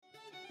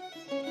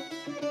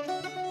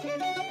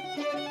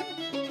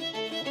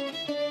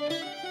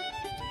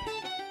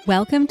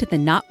Welcome to the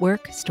Not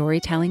Work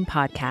Storytelling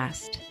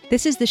Podcast.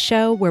 This is the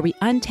show where we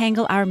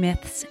untangle our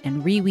myths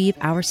and reweave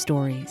our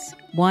stories,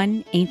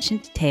 one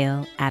ancient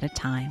tale at a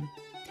time.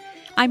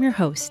 I'm your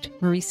host,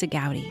 Marisa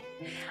Gowdy.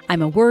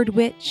 I'm a word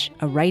witch,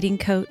 a writing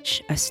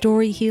coach, a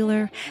story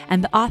healer,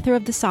 and the author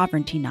of The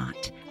Sovereignty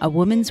Knot, A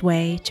Woman's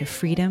Way to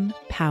Freedom,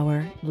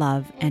 Power,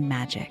 Love, and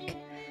Magic.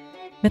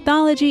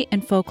 Mythology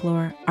and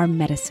folklore are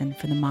medicine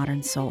for the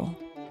modern soul.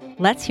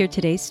 Let's hear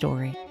today's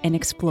story and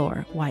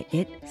explore why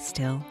it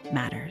still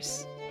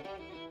matters.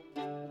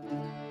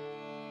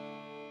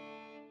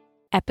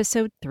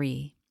 Episode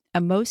 3,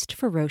 A Most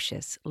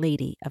Ferocious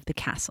Lady of the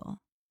Castle.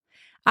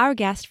 Our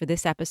guest for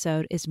this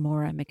episode is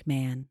Maura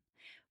McMahon.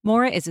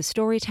 Maura is a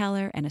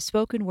storyteller and a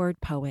spoken word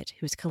poet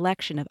whose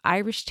collection of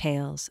Irish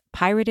tales,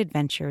 pirate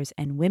adventures,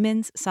 and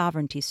women's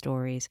sovereignty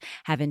stories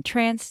have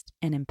entranced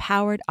and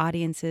empowered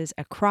audiences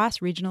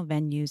across regional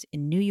venues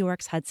in New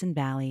York's Hudson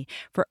Valley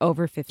for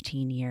over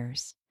 15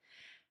 years.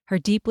 Her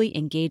deeply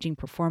engaging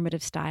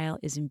performative style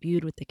is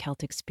imbued with the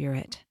Celtic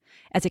spirit.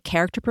 As a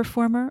character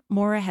performer,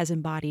 Maura has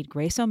embodied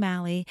Grace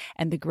O'Malley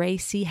and the Grey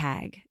Sea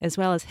Hag, as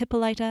well as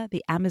Hippolyta,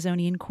 the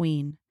Amazonian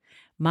Queen.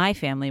 My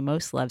family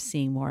most loves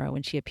seeing Maura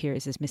when she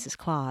appears as Mrs.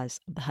 Claus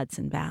of the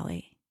Hudson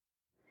Valley.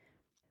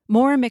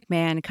 Maura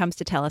McMahon comes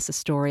to tell us a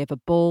story of a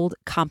bold,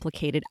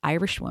 complicated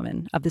Irish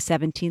woman of the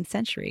 17th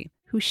century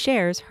who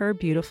shares her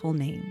beautiful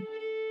name.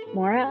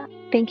 Maura,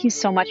 thank you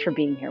so much for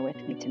being here with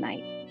me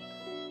tonight.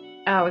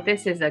 Oh,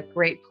 this is a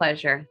great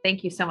pleasure.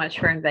 Thank you so much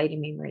for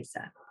inviting me,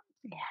 Marisa.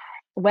 Yeah.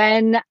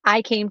 When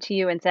I came to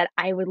you and said,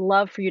 I would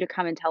love for you to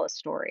come and tell a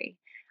story,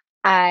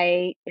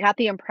 I got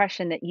the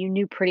impression that you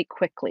knew pretty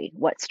quickly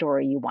what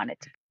story you wanted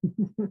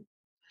to.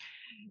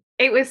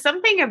 It was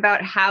something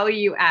about how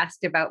you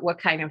asked about what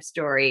kind of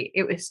story.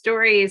 It was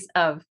stories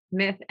of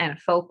myth and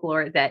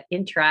folklore that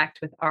interact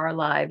with our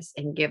lives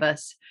and give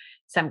us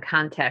some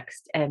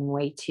context and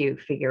way to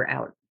figure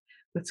out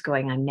what's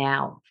going on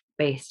now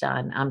based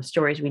on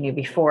stories we knew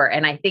before.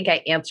 And I think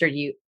I answered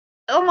you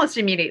almost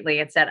immediately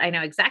and said, I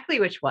know exactly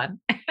which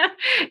one.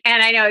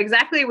 And I know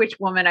exactly which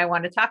woman I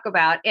want to talk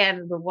about.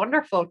 And the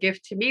wonderful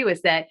gift to me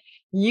was that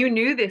you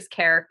knew this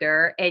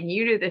character and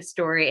you knew this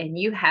story and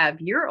you have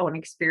your own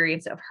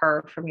experience of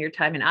her from your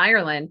time in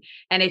Ireland.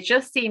 And it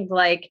just seemed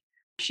like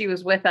she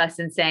was with us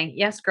and saying,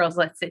 yes, girls,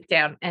 let's sit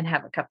down and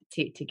have a cup of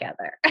tea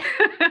together.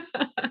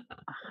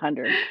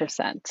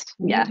 100%.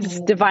 Yes.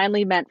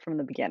 Divinely meant from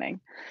the beginning.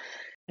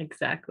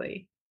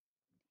 Exactly.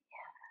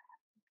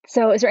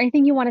 So is there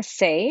anything you want to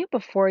say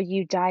before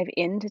you dive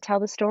in to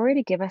tell the story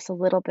to give us a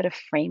little bit of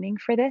framing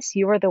for this?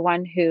 You are the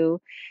one who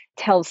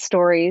tells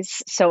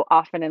stories so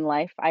often in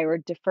life. I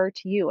would defer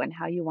to you and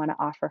how you want to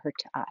offer her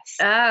to us.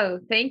 Oh,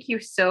 thank you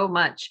so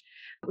much.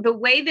 The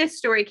way this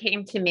story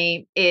came to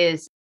me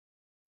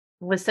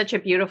was such a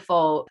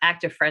beautiful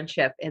act of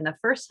friendship. And the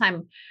first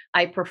time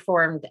I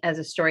performed as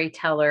a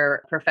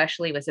storyteller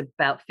professionally was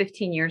about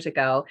 15 years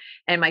ago.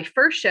 And my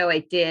first show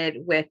I did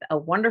with a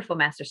wonderful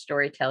master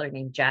storyteller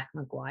named Jack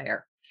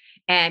McGuire.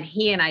 And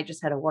he and I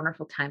just had a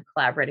wonderful time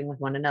collaborating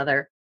with one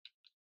another.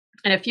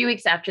 And a few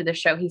weeks after the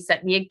show, he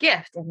sent me a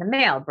gift in the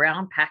mail,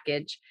 brown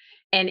package.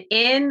 And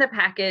in the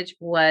package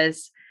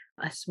was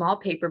a small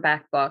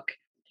paperback book.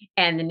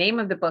 And the name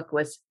of the book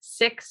was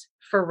 6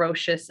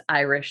 Ferocious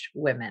Irish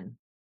Women.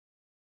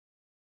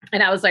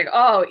 And I was like,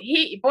 oh,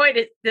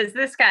 does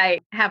this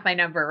guy have my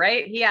number,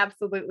 right? He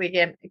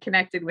absolutely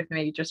connected with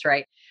me just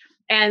right.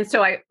 And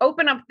so I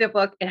open up the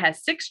book. It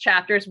has 6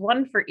 chapters,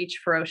 one for each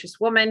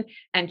ferocious woman.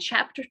 And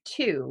chapter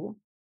 2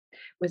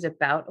 was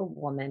about a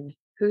woman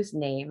whose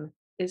name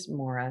is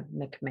Maura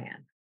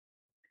McMahon.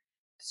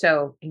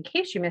 So in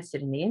case you missed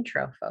it in the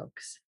intro,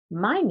 folks,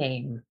 my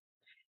name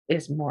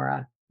is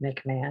Maura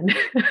McMahon.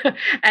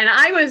 And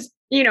I was,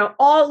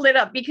 all lit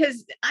up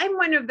because I'm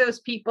one of those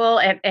people,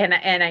 and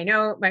I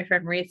know my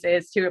friend Marisa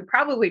is too, and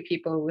probably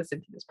people who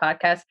listen to this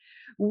podcast.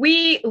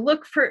 We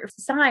look for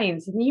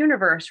signs in the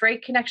universe,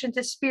 right? Connection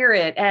to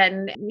spirit,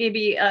 and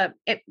maybe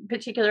in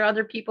particular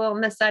other people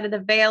on this side of the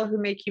veil who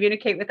may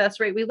communicate with us,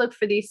 right? We look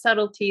for these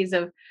subtleties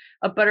of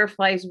a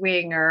butterfly's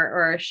wing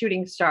or a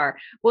shooting star.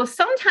 Well,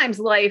 sometimes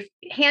life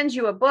hands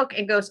you a book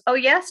and goes, oh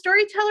yeah,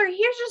 storyteller, here's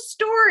a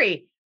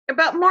story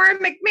about Maura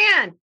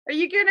McMahon. Are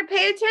you going to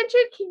pay attention?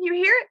 Can you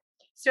hear it?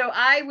 So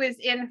I was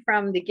in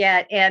from the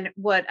get. And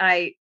what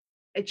I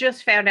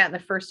just found out in the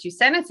first 2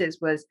 sentences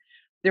was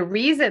the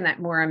reason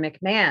that Maura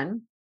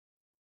McMahon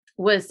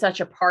was such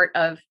a part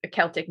of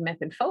Celtic myth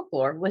and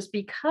folklore was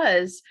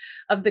because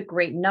of the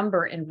great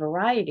number and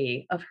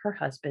variety of her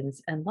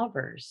husbands and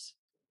lovers.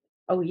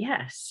 Oh,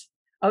 yes.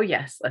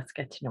 Let's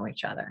get to know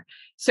each other.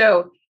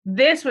 So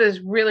this was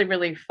really,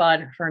 really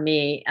fun for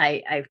me.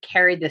 I've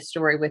carried this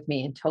story with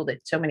me and told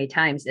it so many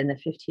times in the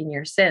 15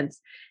 years since.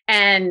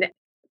 And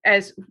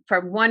as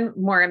from one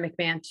Maura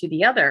McMahon to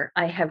the other,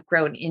 I have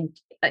grown in,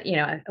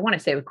 I want to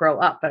say grow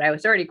up, but I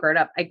was already grown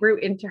up. I grew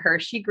into her.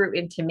 She grew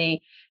into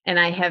me. And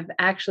I have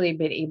actually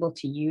been able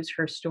to use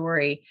her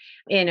story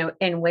in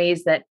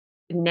ways that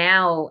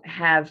now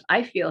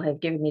I feel have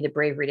given me the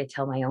bravery to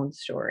tell my own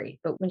story.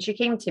 But when she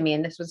came to me,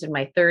 and this was in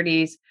my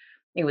 30s,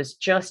 It was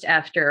just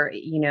after,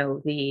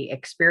 the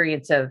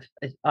experience of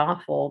an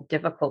awful,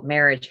 difficult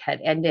marriage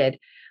had ended.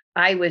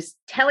 I was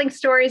telling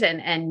stories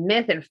and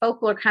myth and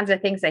folklore kinds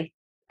of things.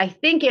 I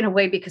think in a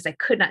way because I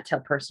could not tell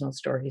personal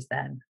stories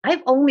then.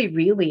 I've only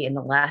really in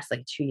the last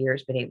 2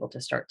 years been able to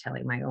start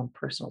telling my own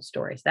personal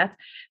stories.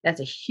 That's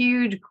a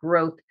huge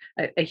growth,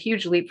 a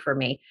huge leap for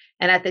me.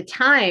 And at the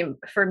time,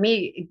 for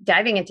me,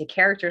 diving into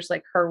characters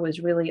like her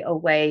was really a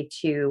way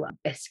to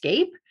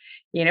escape.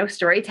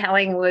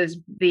 Storytelling was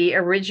the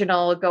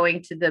original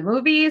going to the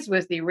movies,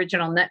 was the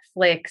original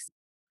Netflix.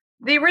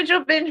 The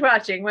original binge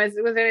watching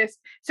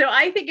so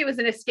I think it was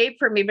an escape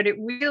for me, but it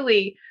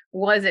really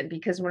wasn't,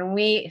 because when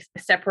we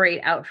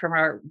separate out from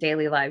our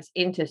daily lives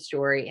into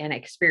story and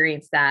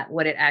experience that,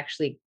 what it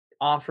actually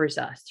offers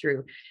us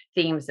through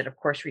themes that of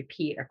course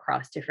repeat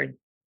across different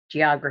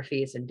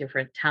geographies and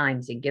different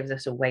times, it gives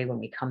us a way when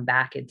we come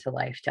back into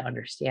life to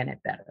understand it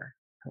better,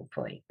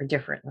 hopefully, or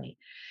differently.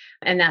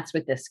 And that's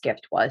what this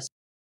gift was.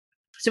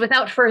 So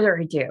without further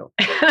ado,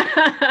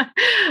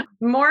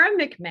 Maura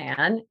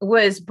McMahon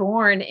was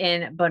born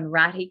in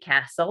Bunratty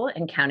Castle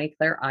in County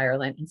Clare,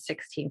 Ireland in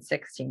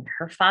 1616.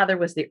 Her father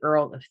was the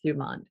Earl of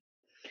Thomond.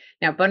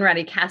 Now,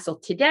 Bunratty Castle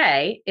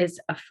today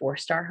is a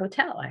 4-star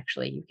hotel.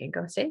 Actually, you can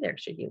go stay there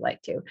should you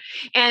like to.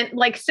 And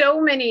like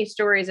so many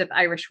stories of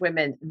Irish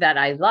women that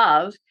I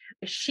love,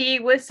 she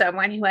was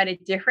someone who had a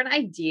different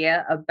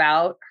idea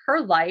about her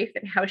life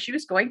and how she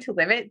was going to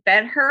live it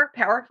than her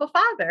powerful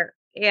father.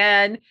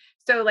 And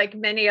so, like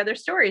many other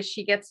stories,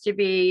 she gets to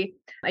be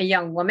a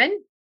young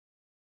woman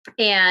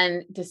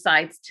and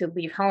decides to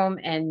leave home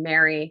and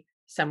marry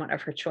someone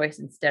of her choice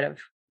instead of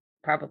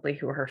probably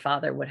who her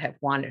father would have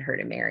wanted her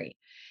to marry.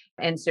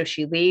 And so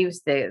she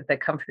leaves the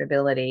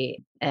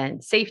comfortability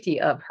and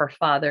safety of her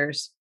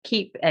father's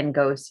keep and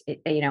goes,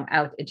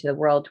 out into the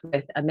world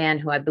with a man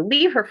who I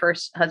believe her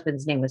first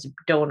husband's name was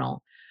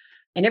Donal.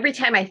 And every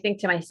time I think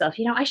to myself,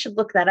 I should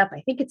look that up.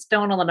 I think it's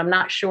Donal and I'm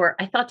not sure.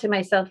 I thought to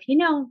myself,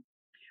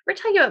 we're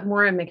talking about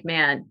Maura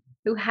McMahon,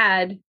 who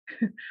had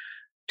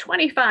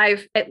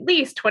at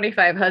least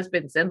 25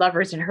 husbands and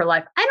lovers in her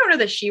life. I don't know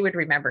that she would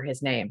remember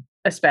his name,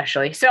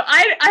 especially. So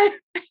I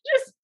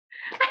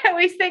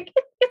always think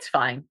it's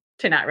fine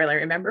to not really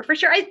remember for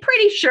sure. I'm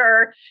pretty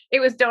sure it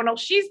was Donal.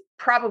 She's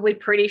probably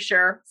pretty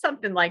sure,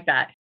 something like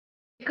that.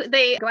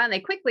 They go out and they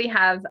quickly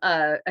have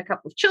a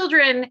couple of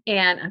children.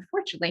 And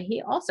unfortunately,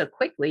 he also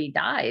quickly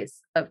dies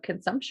of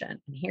consumption.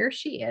 And here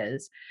she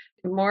is,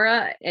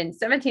 Maura in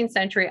 17th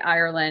century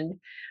Ireland,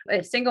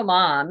 a single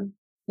mom,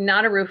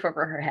 not a roof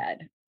over her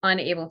head,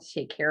 unable to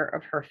take care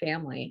of her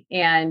family.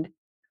 And,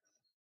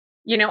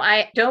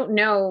 I don't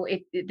know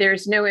if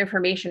there's no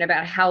information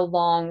about how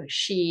long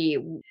she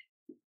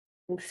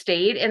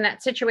stayed in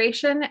that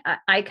situation.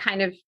 I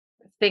kind of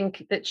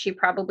think that she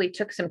probably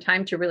took some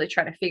time to really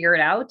try to figure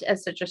it out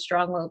as such a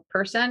strong-willed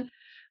person.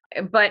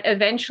 But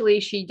eventually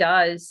she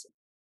does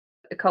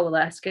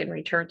coalesce and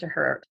return to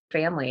her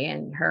family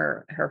and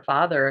her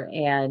father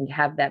and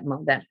have that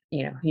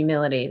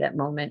humility, that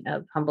moment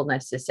of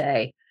humbleness to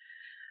say,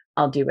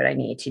 I'll do what I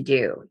need to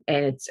do.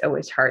 And it's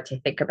always hard to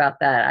think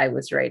about that. I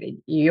was right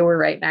and you were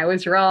right and I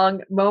was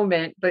wrong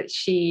moment, but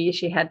she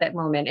had that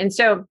moment. And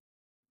so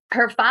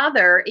her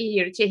father,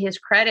 to his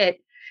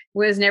credit,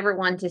 was never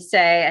one to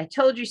say, I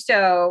told you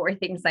so, or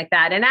things like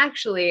that. And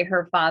actually,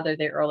 her father,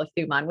 the Earl of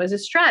Thomond, was a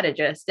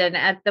strategist. And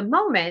at the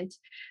moment,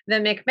 the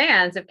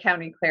McMahons of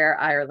County Clare,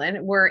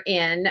 Ireland, were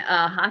in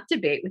a hot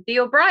debate with the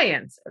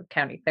O'Briens of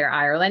County Clare,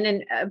 Ireland.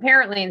 And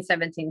apparently in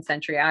 17th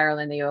century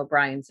Ireland, the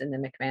O'Briens and the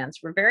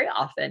McMahons were very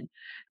often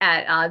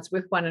at odds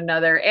with one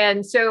another.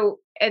 And so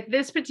at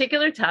this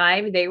particular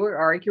time, they were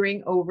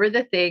arguing over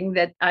the thing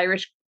that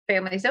Irish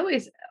families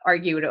always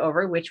argued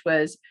over, which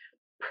was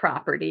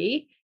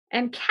property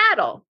and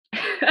cattle.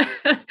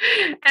 And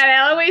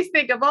I always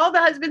think of all the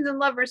husbands and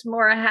lovers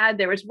Maura had,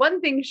 there was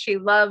one thing she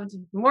loved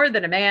more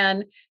than a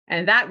man,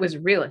 and that was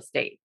real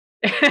estate.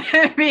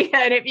 And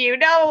if you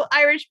know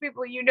Irish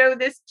people, you know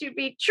this to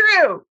be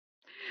true.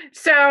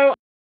 So,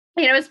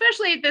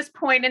 especially at this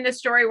point in the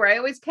story where I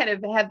always kind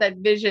of have that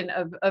vision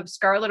of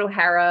Scarlett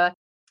O'Hara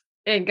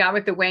in Gone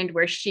with the Wind,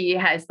 where she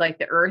has like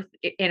the earth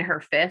in her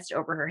fist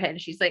over her head.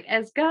 And she's like,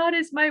 as God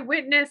is my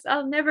witness,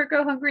 I'll never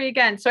go hungry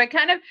again. So I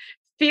kind of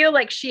feel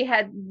like she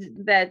had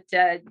that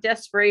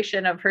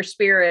desperation of her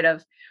spirit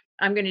of,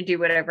 I'm going to do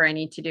whatever I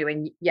need to do.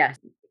 And yes,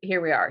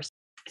 here we are.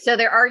 So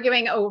they're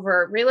arguing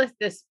over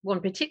this one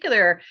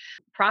particular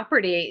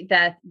property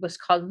that was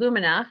called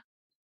Lumina.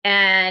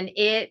 And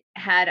it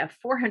had a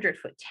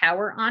 400-foot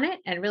tower on it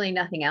and really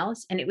nothing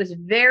else. And it was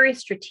very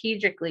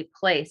strategically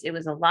placed. It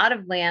was a lot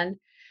of land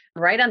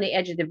right on the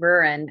edge of the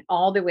Burren,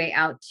 all the way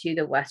out to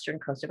the western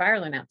coast of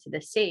Ireland, out to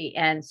the sea.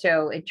 And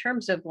so in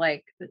terms of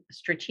like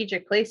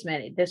strategic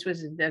placement, this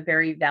was a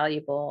very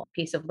valuable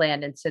piece of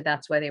land. And so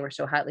that's why they were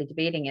so hotly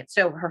debating it.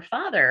 So her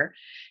father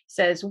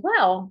says,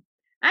 well,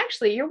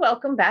 actually, you're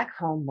welcome back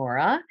home,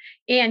 Maura.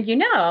 And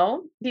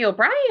the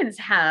O'Briens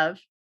have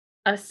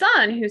a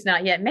son who's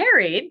not yet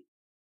married.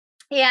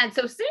 And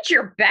so since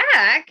you're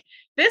back,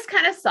 this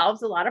kind of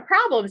solves a lot of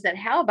problems. And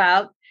how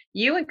about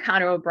you and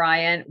Connor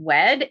O'Brien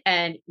wed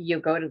and you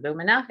go to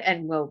Lumina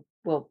and we'll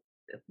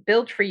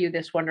build for you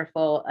this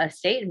wonderful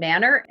estate and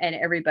manor, and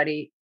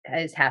everybody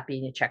is happy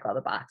and you check all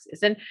the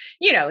boxes. And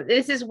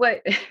this is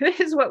what this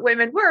is what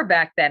women were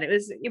back then. It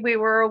was we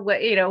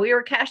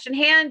were cash in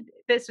hand.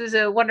 This was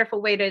a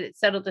wonderful way to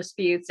settle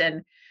disputes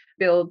and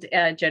build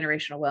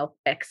generational wealth,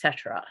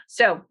 etc.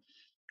 So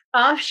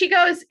off she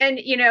goes, and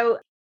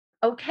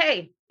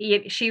okay,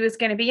 she was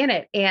going to be in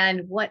it.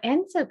 And what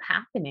ends up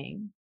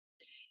happening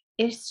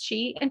is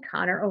she and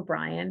Connor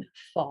O'Brien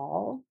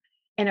fall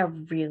in a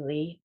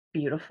really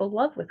beautiful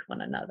love with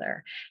one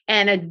another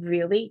and a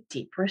really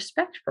deep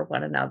respect for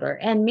one another.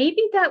 And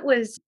maybe that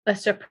was a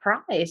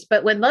surprise,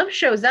 but when love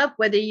shows up,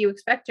 whether you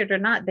expect it or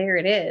not, there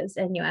it is.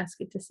 And you ask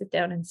it to sit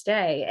down and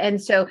stay.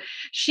 And so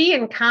she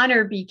and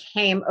Connor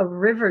became a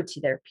river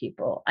to their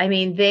people. I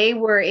mean,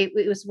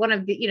 it was one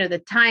of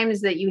the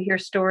times that you hear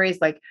stories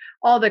like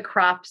all the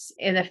crops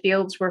in the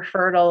fields were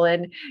fertile,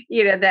 and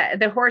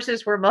the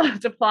horses were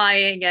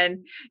multiplying,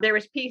 and there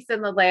was peace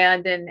in the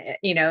land, and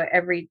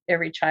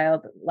every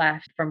child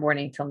laughed from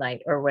morning till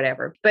night or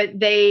whatever. But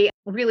they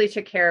really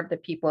took care of the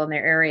people in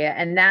their area,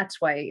 and that's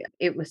why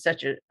it was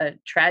such a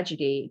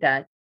tragedy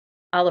that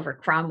Oliver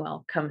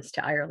Cromwell comes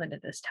to Ireland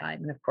at this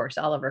time. And of course,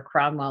 Oliver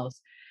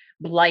Cromwell's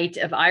blight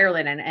of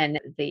Ireland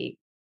and the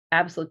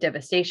absolute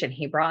devastation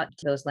he brought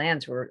to those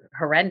lands were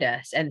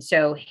horrendous. And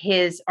so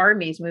his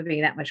army is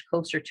moving that much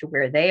closer to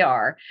where they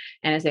are.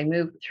 And as they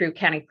move through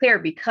County Clare,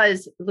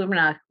 because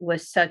Lumina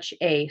was such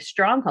a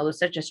stronghold, was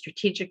such a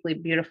strategically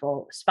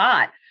beautiful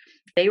spot,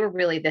 they were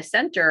really the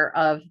center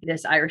of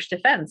this Irish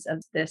defense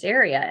of this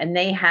area. And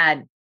they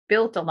had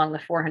built along the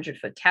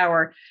 400-foot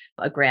tower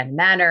a grand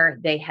manor.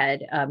 They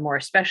had more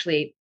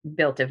especially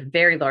built a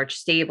very large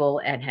stable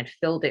and had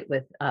filled it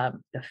with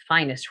the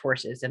finest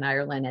horses in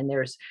Ireland. And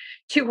there's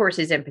two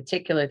horses in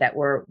particular that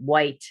were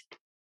white,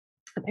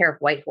 a pair of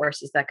white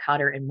horses that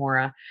Connor and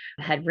Maura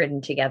had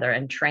ridden together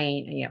and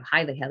trained,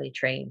 highly, highly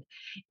trained.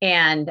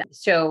 And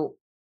so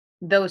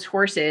those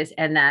horses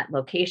and that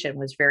location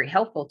was very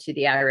helpful to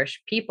the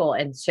Irish people.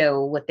 And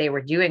so what they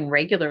were doing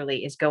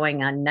regularly is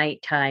going on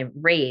nighttime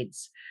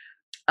raids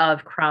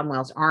of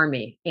Cromwell's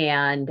army.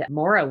 And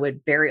Maura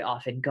would very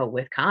often go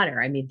with Connor.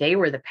 I mean, they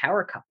were the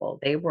power couple.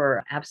 They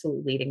were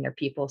absolutely leading their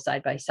people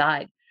side by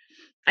side.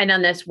 And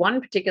on this one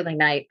particular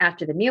night,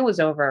 after the meal was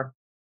over,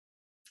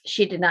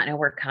 she did not know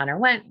where Connor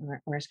went.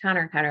 Where's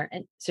Connor?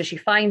 And so she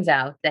finds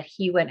out that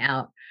he went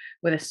out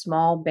with a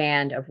small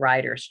band of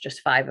riders,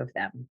 just 5 of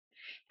them.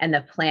 And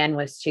the plan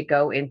was to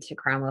go into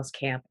Cromwell's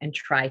camp and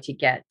try to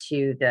get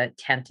to the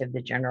tent of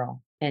the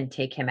general and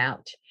take him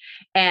out.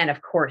 And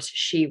of course,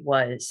 she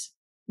was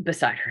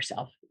beside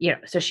herself,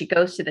 so she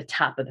goes to the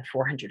top of the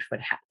 400-foot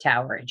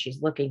tower, and she's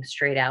looking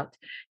straight out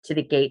to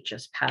the gate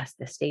just past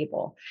the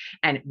stable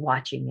and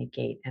watching the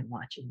gate and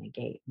watching the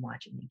gate and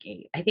watching the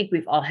gate. I think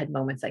we've all had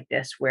moments like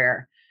this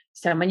where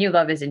someone you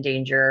love is in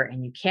danger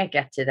and you can't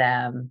get to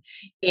them,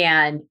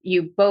 and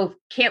you both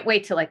can't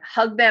wait to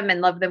hug them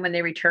and love them when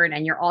they return.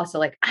 And you're also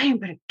like, I am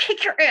going to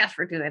kick your ass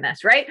for doing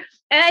this. Right.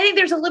 And I think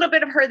there's a little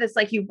bit of her that's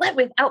like, you went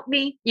without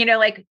me,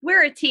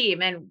 we're a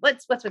team, and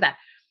what's with that?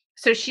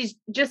 So she's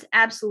just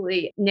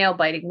absolutely nail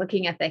biting,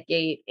 looking at that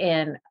gate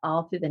and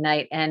all through the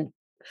night. And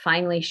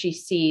finally she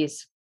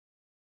sees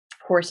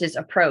horses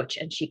approach,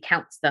 and she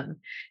counts them,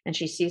 and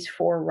she sees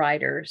 4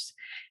 riders.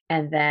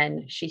 And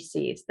then she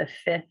sees the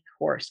 5th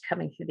horse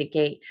coming through the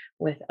gate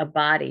with a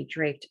body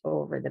draped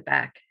over the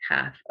back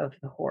half of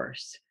the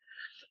horse.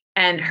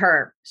 And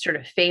her sort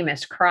of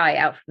famous cry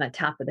out from the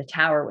top of the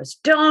tower was,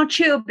 "Don't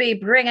you be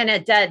bringing a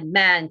dead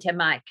man to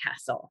my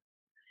castle."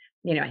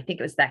 I think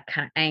it was that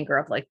kind of anger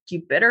of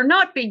you better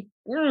not be.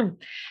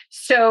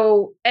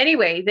 So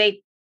anyway,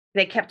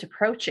 they kept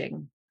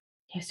approaching.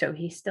 So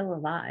he's still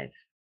alive.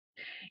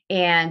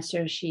 And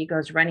so she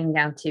goes running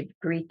down to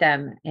greet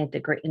them in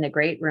the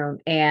great room,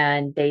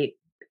 and they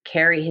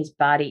carry his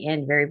body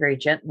in very, very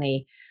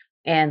gently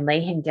and lay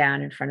him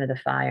down in front of the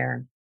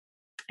fire.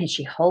 And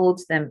she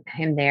holds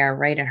him there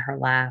right in her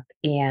lap,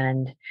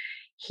 and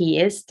he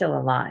is still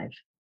alive,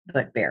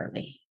 but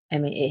barely. I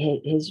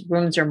mean, his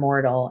wounds are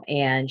mortal,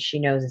 and she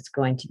knows it's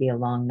going to be a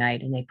long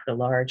night, and they put a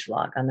large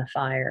log on the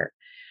fire,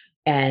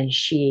 and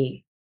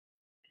she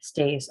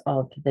stays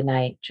all through the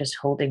night, just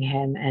holding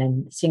him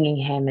and singing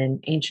him in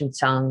ancient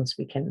songs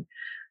we can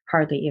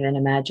hardly even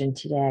imagine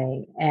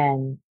today,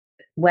 and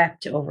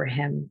wept over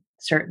him,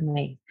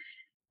 certainly.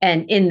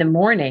 And in the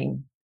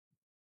morning,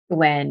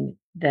 when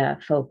the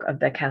folk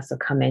of the castle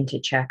come in to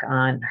check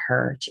on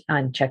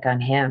check on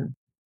him,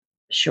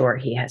 sure,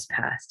 he has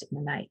passed in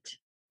the night.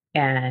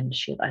 And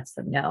she lets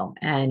them know.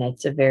 And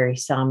it's a very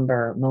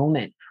somber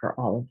moment for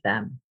all of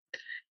them.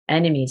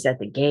 Enemies at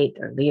the gate,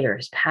 their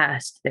leaders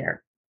passed.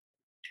 There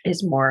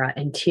is Maura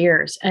in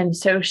tears. And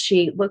so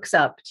she looks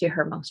up to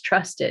her most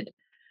trusted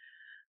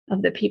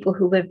of the people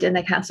who lived in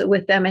the castle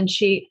with them, and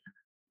she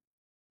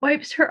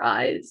wipes her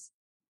eyes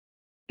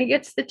and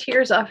gets the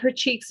tears off her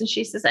cheeks. And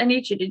she says, "I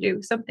need you to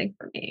do something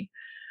for me."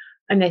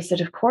 And they said,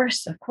 of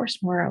course,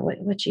 Maura,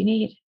 what you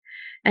need?"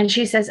 And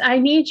she says, "I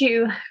need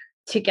you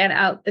to get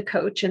out the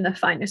coach and the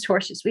finest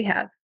horses we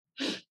have.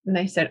 And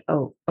I said,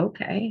 oh,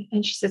 okay.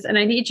 And she says, and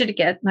I need you to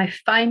get my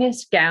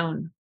finest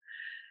gown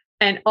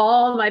and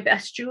all my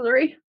best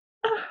jewelry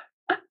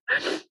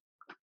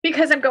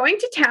because I'm going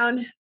to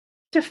town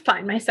to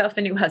find myself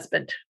a new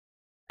husband.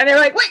 And they're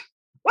like, wait,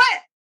 what?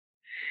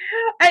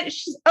 And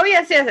she's, oh,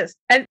 yes, yes, yes.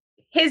 And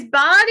his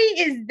body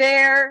is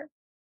there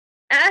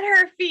at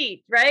her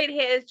feet, right?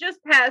 He has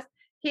just passed.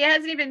 He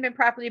hasn't even been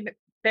properly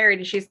buried.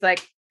 And she's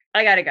like,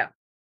 I got to go.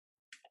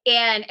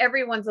 And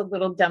everyone's a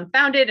little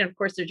dumbfounded. And of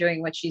course, they're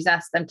doing what she's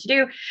asked them to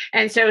do.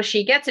 And so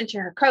she gets into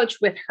her coach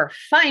with her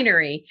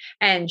finery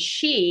and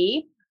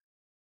she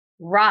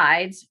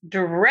rides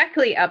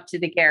directly up to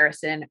the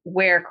garrison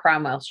where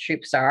Cromwell's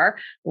troops are,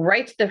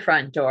 right to the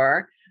front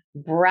door,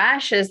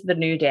 brashes the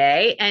new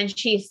day. And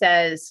she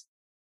says,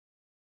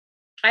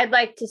 I'd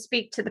like to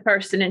speak to the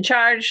person in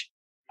charge.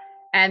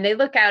 And they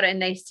look out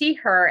and they see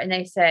her and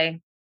they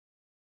say,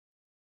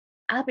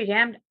 I'll be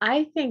damned.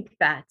 I think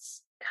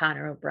that's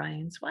Connor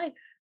O'Brien's wife.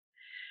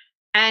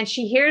 And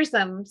she hears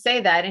them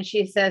say that. And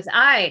she says,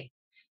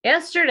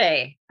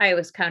 yesterday I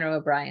was Connor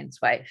O'Brien's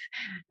wife.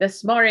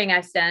 This morning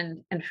I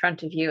stand in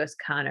front of you as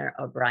Connor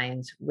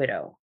O'Brien's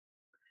widow.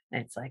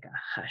 And it's like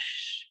a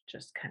hush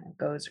just kind of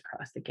goes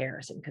across the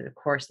garrison because of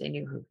course they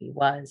knew who he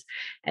was.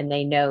 And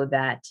they know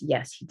that,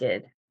 yes, he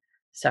did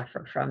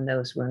suffer from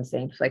those wounds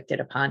they inflicted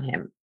upon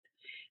him.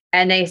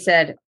 And they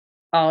said,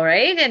 all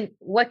right, and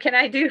what can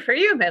I do for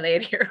you, my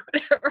lady, or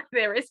whatever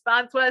their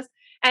response was.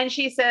 And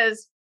she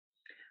says,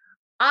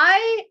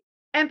 I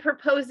am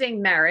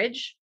proposing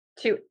marriage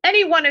to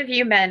any one of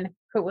you men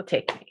who will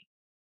take me,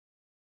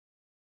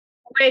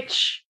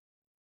 which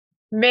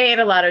made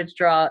a lot of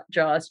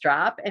jaws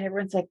drop. And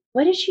everyone's like,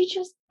 what did she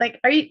just like?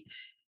 Are you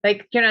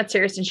like, you're not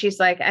serious? And she's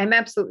like, I'm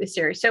absolutely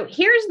serious. So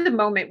here's the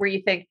moment where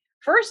you think,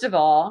 first of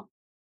all,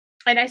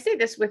 and I say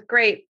this with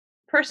great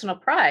personal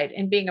pride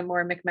in being a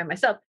Maura McMahon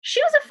myself,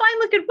 she was a fine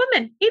looking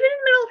woman, even in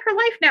the middle of her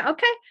life now.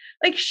 Okay.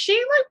 Like she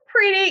looked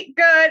pretty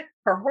good.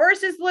 Her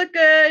horses look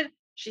good.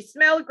 She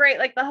smelled great.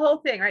 Like the whole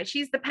thing, right?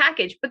 She's the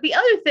package. But the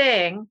other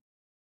thing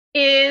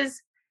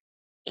is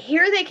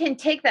here they can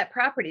take that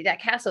property,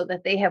 that castle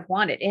that they have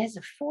wanted. It has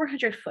a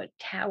 400-foot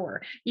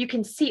tower. You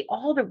can see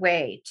all the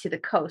way to the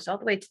coast, all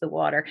the way to the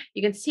water.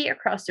 You can see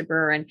across the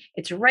Burren.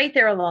 It's right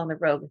there along the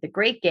road with a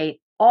great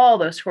gate, all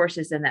those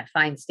horses in that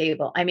fine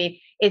stable. I mean,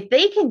 if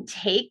they can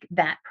take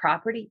that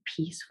property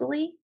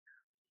peacefully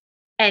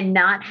and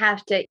not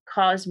have to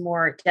cause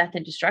more death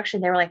and destruction,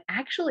 they were like,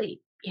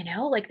 actually,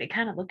 like they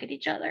kind of look at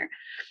each other.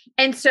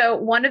 And so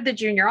one of the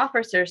junior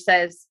officers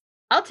says,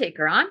 I'll take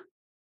her on.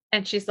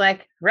 And she's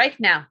like, right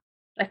now,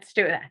 let's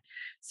do that.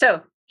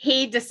 So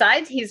he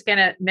decides he's going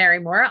to marry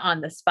Maura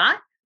on the spot.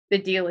 The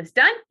deal is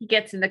done. He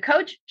gets in the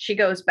coach. She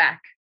goes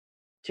back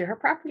to her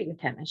property with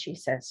him. And she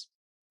says,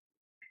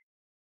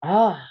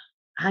 oh,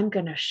 I'm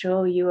going to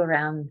show you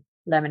around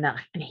Lemonade.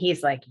 And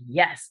he's like,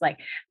 yes, like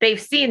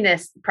they've seen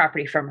this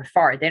property from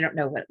afar. They don't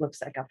know what it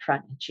looks like up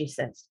front. And she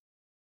says,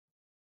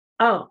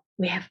 oh,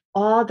 we have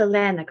all the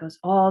land that goes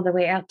all the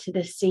way out to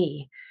the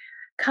sea.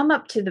 Come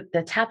up to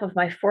the top of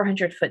my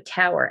 400-foot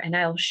tower and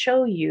I'll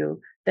show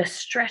you the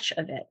stretch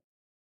of it.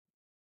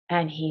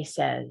 And he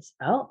says,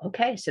 oh,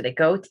 okay. So they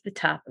go to the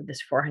top of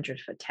this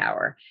 400-foot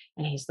tower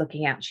and he's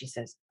looking out. And she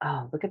says,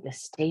 oh, look at the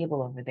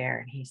stable over there.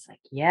 And he's like,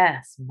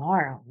 yes,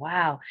 Maura,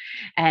 wow.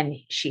 And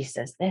she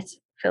says, that's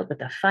filled with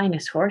the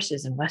finest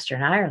horses in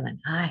Western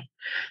Ireland. Aye.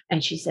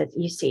 And she says,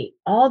 you see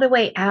all the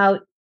way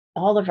out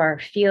all of our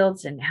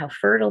fields and how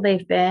fertile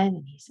they've been.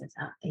 And he says,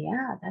 oh,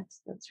 yeah,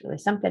 that's really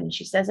something. And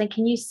she says, and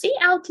can you see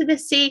out to the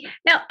sea?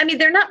 Now, I mean,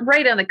 they're not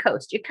right on the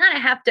coast. You kind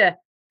of have to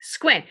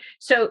squint.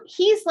 So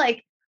he's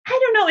like, I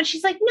don't know. And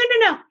she's like,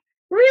 no,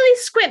 really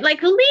squint,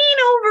 like lean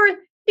over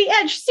the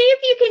edge. See if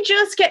you can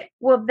just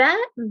well,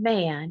 that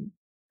man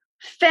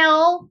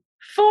fell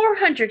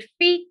 400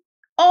 feet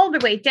all the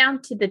way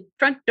down to the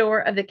front door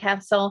of the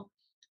castle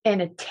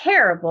in a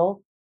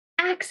terrible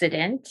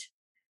accident,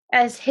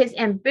 as his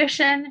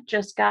ambition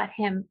just got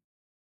him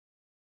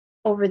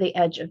over the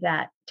edge of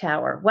that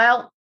tower.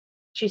 Well,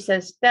 she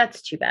says,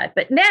 that's too bad.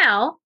 But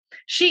now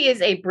she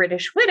is a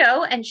British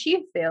widow and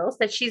she feels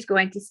that she's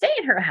going to stay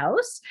in her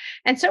house.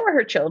 And so are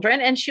her children.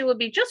 And she will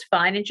be just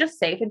fine and just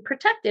safe and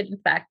protected, in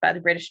fact, by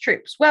the British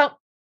troops. Well,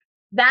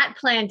 that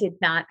plan did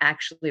not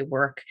actually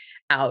work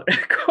out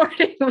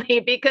accordingly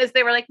because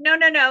they were like,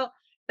 no,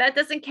 that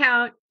doesn't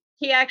count.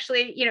 He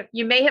actually,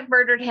 you may have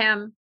murdered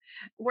him.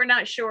 We're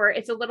not sure.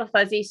 It's a little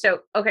fuzzy. So,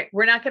 okay,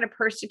 we're not going to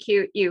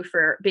persecute you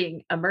for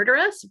being a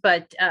murderess,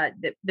 but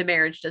the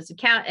marriage doesn't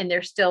count. And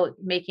they're still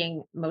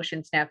making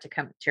motions now to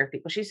come to her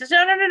people. She says,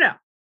 no.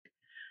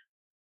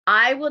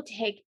 I will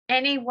take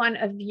any one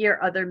of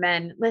your other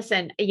men.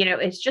 Listen,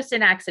 it's just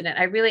an accident.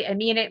 I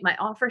mean it. My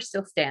offer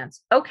still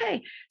stands.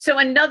 Okay. So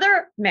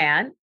another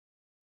man,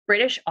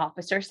 British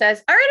officer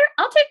says, all right,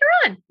 I'll take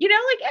her on.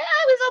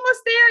 I was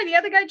almost there. And the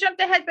other guy jumped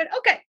ahead, but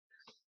okay.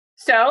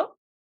 So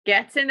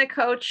gets in the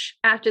coach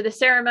after the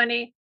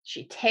ceremony,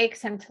 She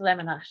takes him to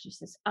Lemonade. She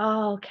says,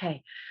 "Oh,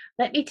 okay,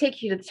 let me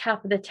take you to the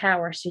top of the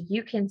tower so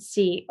you can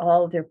see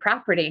all of their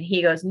property." And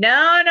he goes,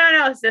 "No, no,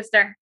 no,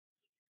 sister.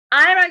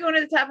 I'm not going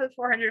to the top of the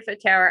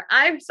 400-foot tower.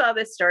 I saw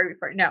this story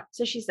before." No.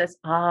 So she says,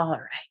 "All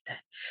right, then.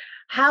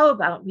 How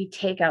about we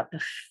take out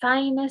the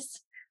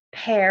finest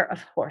pair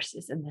of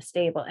horses in the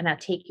stable and I'll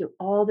take you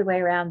all the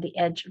way around the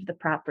edge of the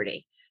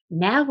property."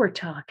 Now we're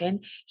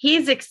talking.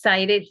 He's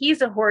excited.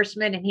 He's a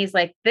horseman. And he's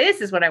like,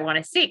 "This is what I want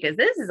to see because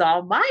this is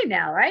all mine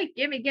now, right?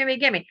 Gimme, gimme,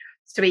 gimme."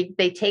 So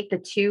they take the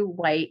two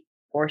white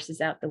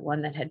horses out, the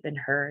one that had been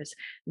hers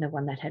and the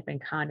one that had been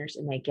Connor's,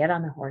 and they get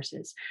on the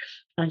horses.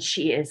 And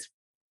she is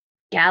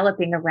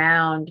galloping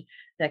around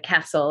the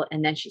castle.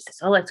 And then she says,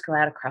 "Oh, let's go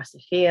out across the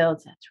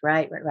fields." That's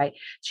right, right, right.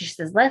 She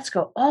says, "Let's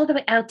go all the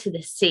way out to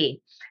the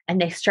sea." And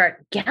they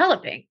start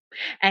galloping.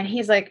 And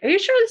he's like, "Are you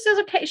sure this is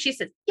okay?" She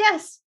says,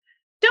 "Yes,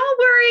 don't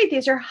worry.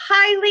 These are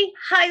highly,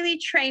 highly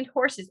trained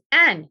horses."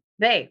 And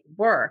they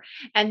were.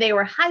 And they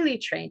were highly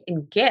trained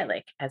in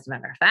Gaelic, as a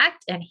matter of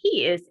fact. And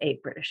he is a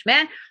British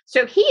man.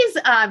 So he's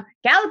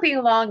galloping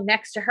along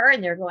next to her,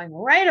 and they're going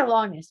right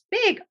along this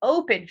big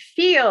open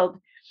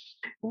field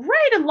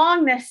right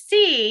along the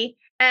sea.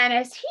 And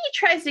as he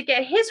tries to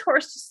get his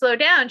horse to slow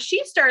down,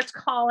 she starts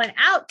calling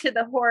out to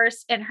the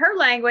horse in her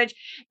language.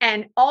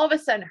 And all of a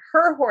sudden,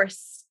 her horse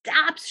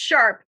stops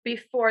sharp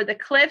before the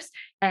cliffs,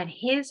 and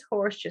his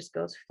horse just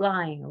goes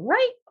flying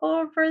right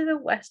over the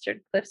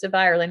western cliffs of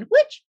Ireland,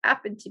 which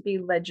happen to be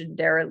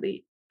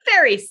legendarily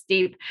very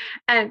steep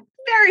and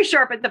very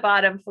sharp at the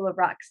bottom, full of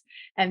rocks.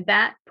 And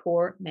that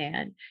poor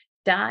man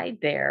died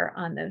there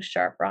on those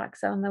sharp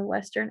rocks on the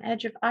western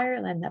edge of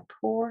Ireland. The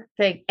poor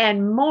thing.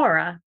 And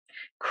Maura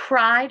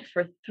cried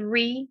for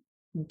 3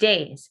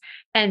 days.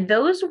 And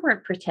those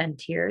weren't pretend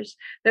tears,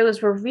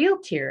 those were real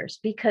tears,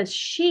 because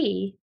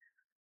she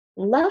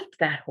loved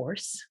that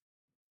horse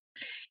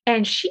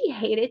and she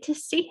hated to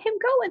see him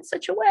go in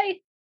such a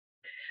way.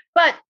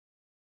 But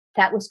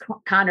that was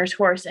Connor's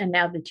horse. And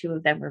now the two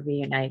of them were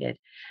reunited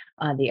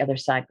on the other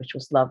side, which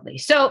was lovely.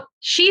 So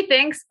she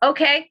thinks,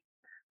 okay,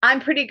 I'm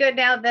pretty good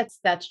now.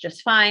 That's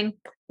just fine.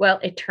 Well,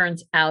 it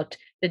turns out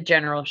the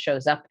general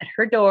shows up at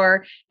her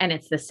door, and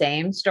it's the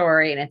same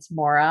story. And it's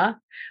Maura.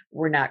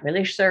 We're not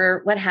really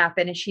sure what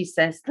happened. And she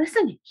says,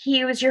 "Listen,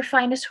 he was your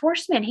finest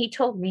horseman. He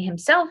told me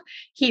himself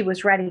he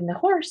was riding the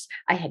horse.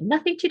 I had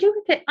nothing to do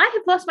with it. I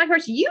have lost my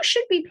horse. You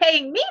should be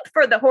paying me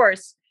for the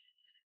horse."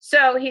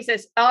 So he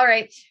says, "All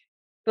right,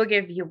 we'll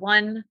give you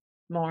one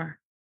more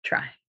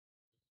try."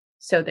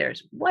 So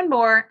there's one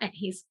more, and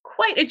he's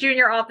quite a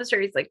junior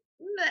officer. He's like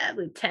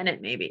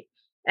lieutenant maybe.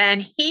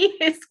 And he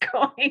is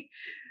going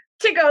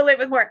to go live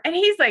with Maura. And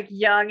he's like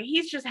young.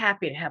 He's just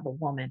happy to have a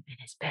woman in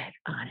his bed.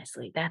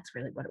 Honestly, that's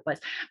really what it was.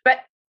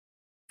 But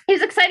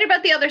he's excited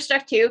about the other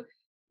stuff too.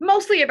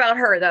 Mostly about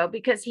her though,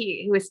 because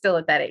he was still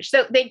at that age.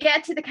 So they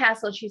get to the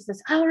castle and she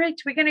says, "All right,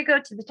 we're going to go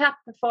to the top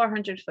of the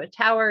 400-foot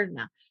tower.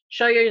 Now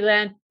show you your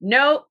land."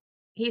 No,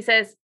 he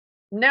says,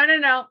 "No, no,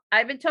 no.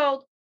 I've been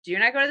told, do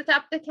not go to the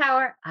top of the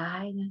tower.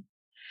 I know.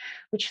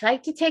 Would you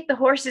like to take the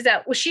horses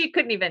out?" Well, she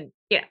couldn't even,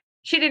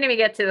 she didn't even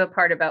get to the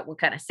part about what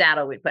kind of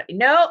saddle we'd put.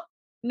 No,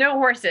 no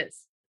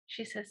horses.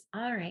 She says,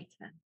 "All right,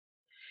 then.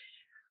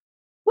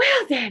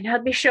 Well, then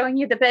I'll be showing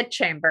you the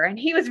bedchamber." And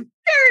he was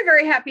very,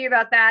 very happy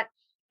about that.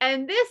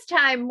 And this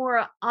time,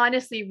 Maura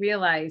honestly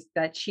realized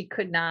that she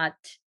could not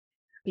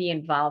be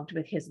involved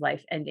with his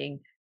life ending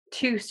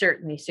too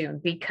certainly soon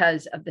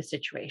because of the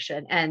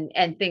situation.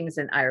 And things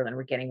in Ireland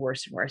were getting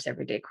worse and worse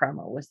every day.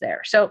 Cromwell was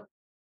there. So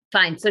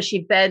fine. So she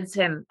beds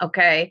him.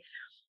 Okay.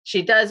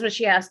 She does what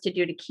she has to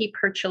do to keep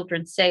her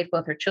children safe,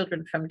 both her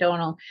children from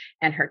Donal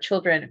and her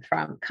children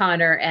from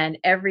Connor. And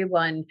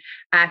everyone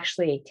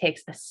actually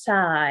takes a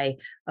sigh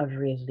of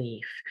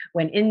relief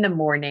when in the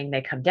morning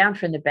they come down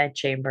from the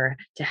bedchamber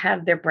to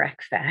have their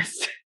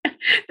breakfast,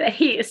 that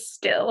he is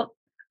still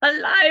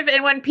alive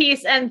in one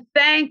piece. And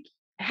thank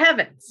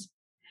heavens,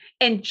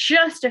 in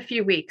just a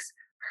few weeks,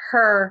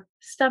 her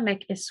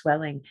stomach is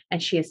swelling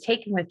and she is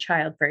taken with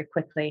child very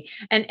quickly.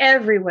 And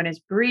everyone is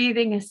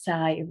breathing a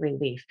sigh of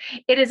relief.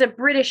 It is a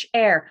British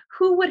heir.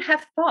 Who would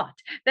have thought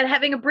that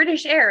having a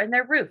British heir in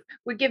their roof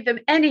would give them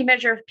any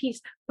measure of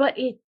peace? But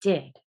it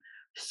did.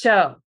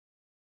 So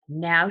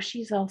now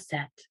she's all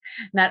set.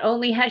 Not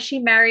only has she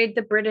married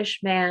the British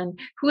man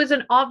who is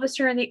an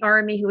officer in the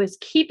army, who is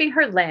keeping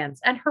her lands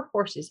and her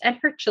horses and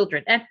her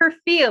children and her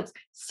fields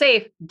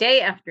safe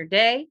day after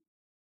day,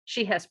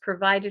 she has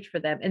provided for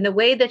them in the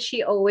way that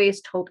she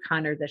always told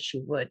Connor that she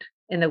would,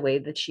 in the way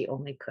that she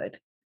only could.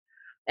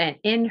 And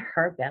in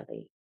her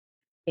belly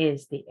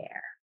is the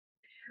heir.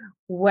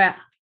 Well,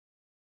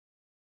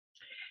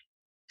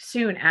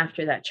 soon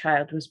after that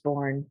child was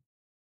born,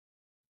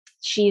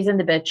 she's in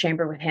the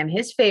bedchamber with him,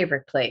 his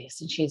favorite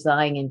place, and she's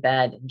lying in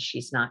bed and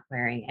she's not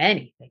wearing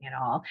anything at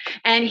all.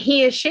 And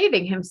he is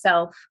shaving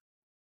himself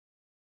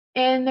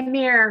in the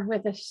mirror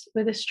with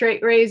a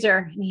straight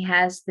razor, and he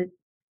has the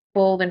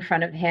bowl in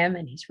front of him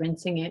and he's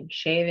rinsing it and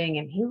shaving,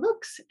 and he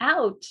looks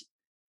out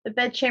the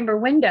bedchamber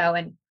window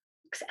and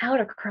looks out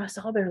across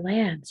all their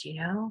lands,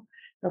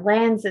 the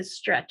lands that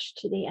stretch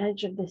to the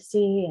edge of the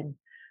sea. And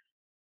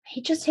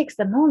he just takes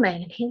the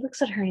moment and he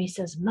looks at her and he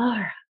says,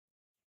 Maura,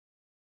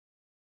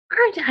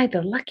 aren't I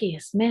the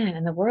luckiest man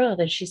in the world?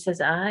 And she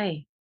says,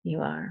 aye,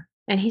 you are.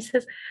 And he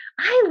says,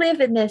 I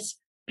live in this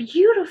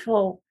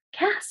beautiful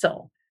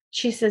castle.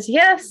 She says,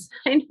 yes,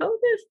 I know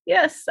this.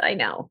 Yes, I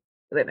know.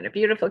 I live in a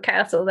beautiful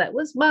castle that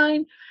was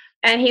mine.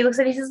 And he looks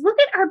at it, he says, look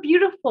at our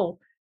beautiful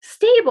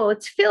stable.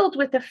 It's filled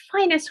with the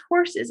finest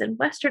horses in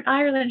Western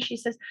Ireland. She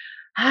says,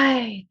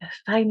 aye, the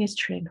finest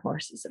trained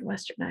horses in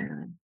Western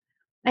Ireland.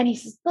 And he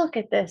says, look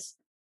at this,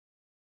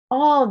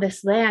 all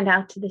this land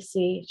out to the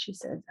sea. She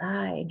says,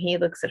 aye. And he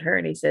looks at her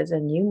and he says,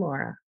 and you,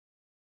 Maura,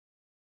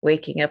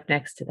 waking up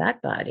next to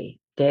that body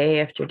day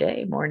after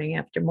day, morning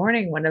after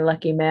morning. What a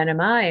lucky man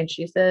am I? And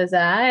she says,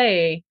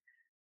 aye,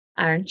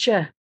 aren't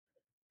you?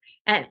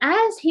 And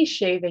as he's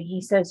shaving,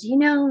 he says, you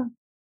know,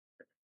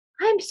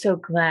 I'm so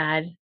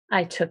glad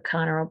I took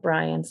Connor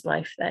O'Brien's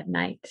life that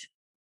night.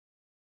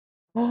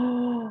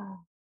 Oh,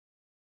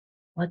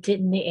 well,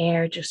 didn't the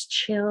air just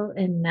chill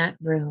in that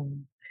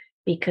room?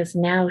 Because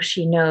now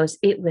she knows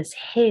it was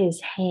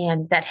his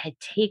hand that had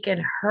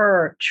taken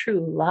her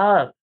true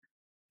love.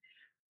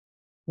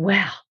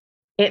 Well,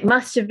 it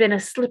must have been a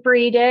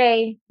slippery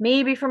day,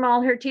 maybe from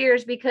all her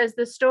tears, because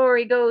the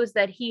story goes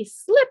that he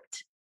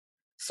slipped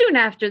soon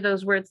after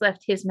those words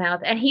left his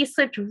mouth, and he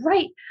slipped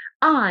right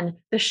on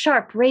the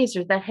sharp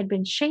razor that had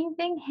been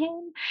shaving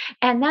him.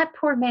 And that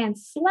poor man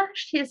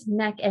slashed his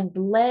neck and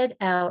bled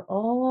out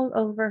all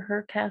over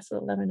her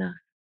castle Lemonade.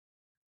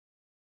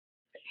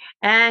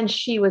 And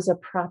she was a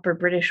proper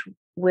British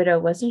widow,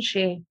 wasn't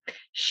she?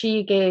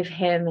 She gave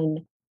him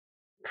an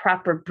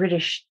proper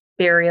British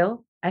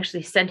burial,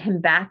 actually sent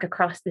him back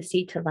across the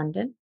sea to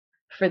London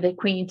for the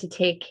Queen to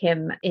take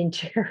him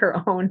into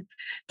her own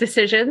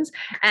decisions.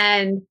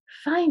 And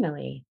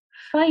finally,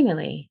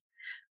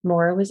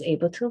 Maura was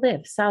able to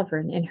live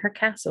sovereign in her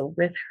castle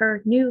with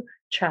her new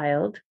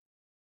child,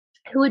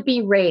 who would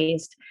be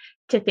raised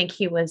to think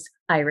he was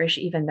Irish,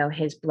 even though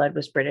his blood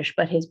was British,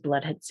 but his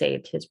blood had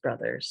saved his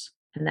brothers.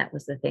 And that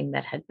was the thing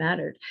that had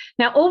mattered.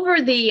 Now,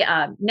 over the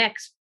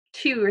next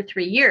 2 or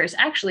 3 years,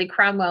 actually,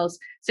 Cromwell's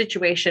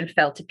situation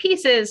fell to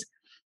pieces.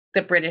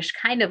 The British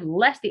kind of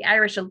left the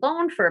Irish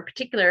alone for a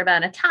particular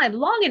amount of time,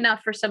 long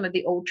enough for some of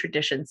the old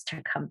traditions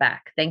to come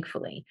back,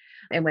 thankfully.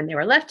 And when they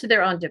were left to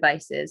their own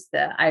devices,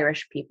 the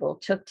Irish people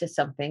took to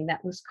something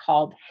that was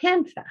called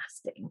hand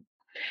fasting.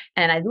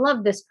 And I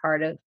love this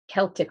part of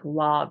Celtic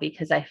law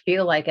because I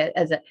feel like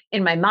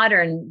in my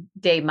modern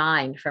day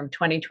mind from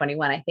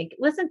 2021, I think,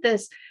 wasn't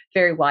this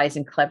very wise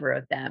and clever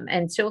of them?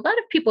 And so a lot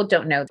of people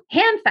don't know.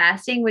 Hand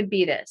fasting would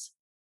be this.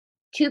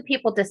 Two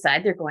people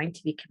decide they're going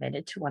to be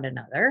committed to one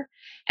another,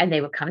 and they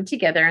would come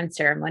together in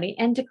ceremony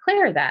and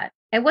declare that.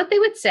 And what they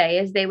would say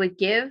is they would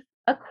give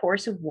a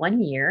course of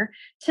 1 year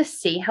to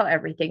see how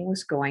everything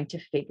was going to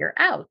figure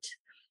out.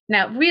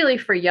 Now, really,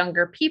 for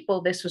younger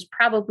people, this was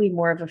probably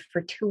more of a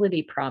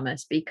fertility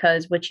promise,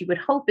 because what you would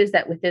hope is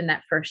that within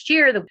that first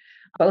year,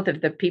 both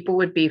of the people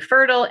would be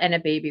fertile and a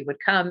baby would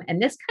come.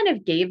 And this kind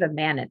of gave a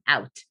man an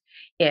out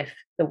if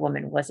the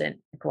woman wasn't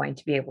going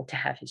to be able to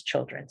have his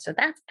children. So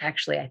that's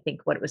actually, I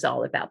think, what it was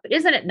all about. But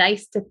isn't it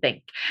nice to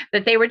think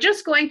that they were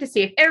just going to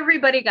see if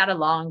everybody got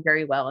along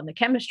very well and the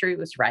chemistry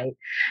was right?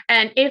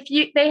 And if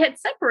they had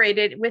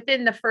separated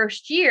within the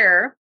first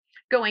year,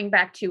 going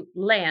back to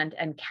land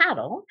and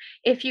cattle,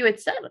 if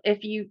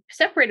you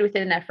separated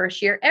within that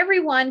first year,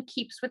 everyone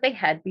keeps what they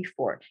had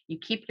before. You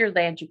keep your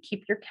land, you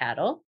keep your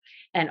cattle,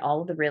 and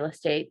all of the real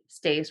estate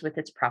stays with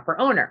its proper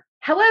owner.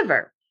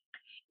 However,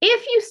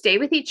 if you stay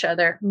with each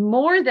other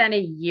more than a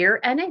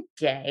year and a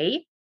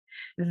day,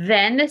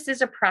 then this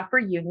is a proper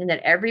union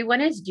that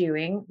everyone is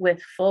doing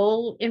with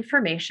full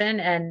information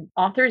and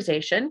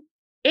authorization.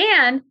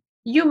 And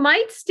you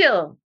might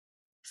still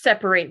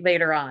separate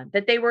later on,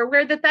 that they were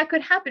aware that that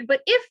could happen.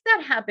 But if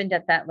that happened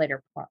at that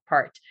later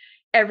part,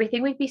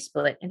 everything would be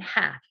split in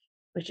half,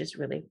 which is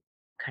really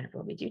kind of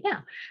what we do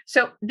now.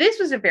 So this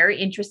was a very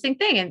interesting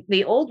thing. And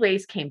the old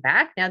ways came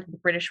back now that the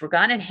British were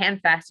gone, and hand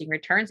fasting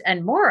returns.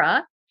 And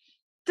Maura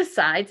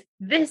decides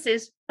this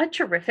is a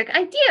terrific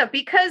idea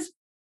because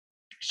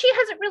she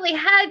hasn't really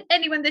had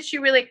anyone that she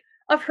really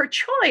of her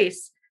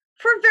choice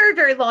for a very,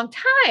 very long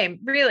time,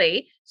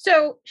 really.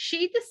 So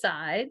she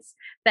decides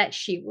that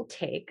she will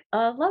take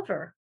a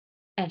lover.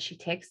 And she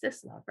takes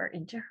this lover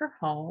into her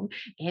home,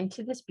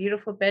 into this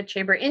beautiful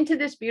bedchamber, into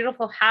this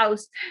beautiful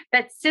house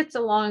that sits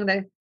along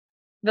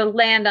the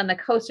land on the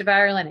coast of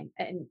Ireland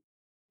and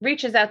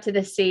reaches out to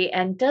the sea.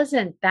 And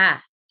doesn't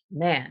that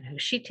man who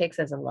she takes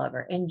as a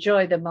lover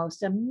enjoy the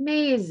most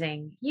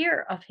amazing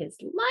year of his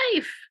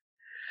life?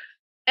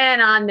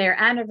 And on their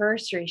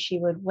anniversary, she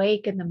would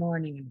wake in the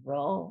morning and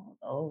roll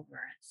over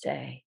and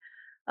say,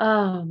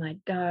 oh, my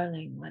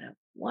darling, what a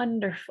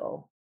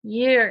wonderful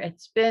year.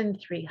 It's been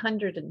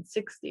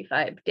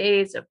 365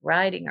 days of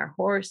riding our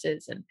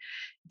horses and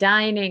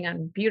dining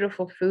on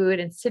beautiful food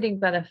and sitting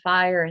by the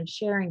fire and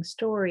sharing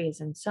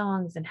stories and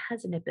songs. And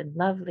hasn't it been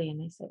lovely?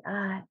 And they say,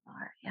 ah,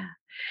 Maura, yeah.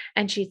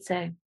 And she'd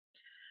say,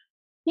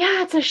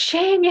 yeah, it's a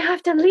shame you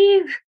have to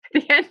leave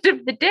at the end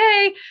of the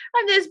day.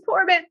 I'm this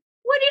poor man.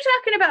 What are you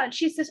talking about? And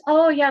she says,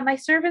 oh, yeah, my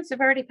servants have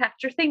already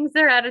packed your things.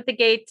 They're out at the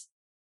gate.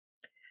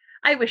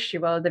 I wish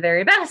you all the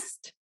very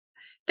best.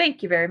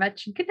 Thank you very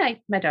much. And good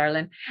night, my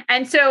darling.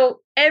 And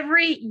so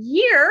every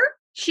year,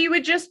 she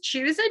would just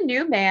choose a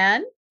new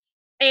man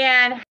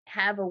and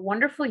have a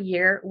wonderful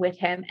year with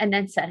him and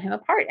then set him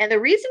apart. And the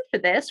reason for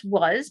this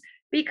was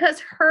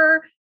because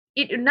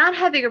not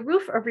having a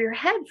roof over your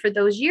head for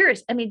those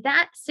years, I mean,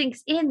 that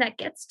sinks in, that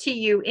gets to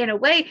you in a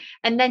way.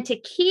 And then to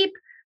keep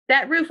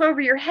that roof over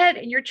your head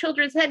and your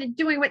children's head and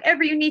doing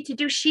whatever you need to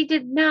do, she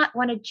did not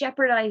want to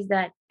jeopardize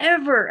that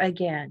ever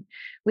again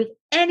with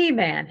any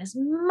man, as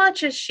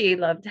much as she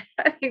loved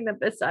having them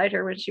beside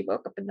her when she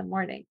woke up in the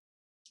morning.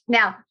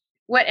 Now,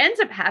 what ends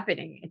up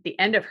happening at the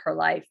end of her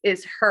life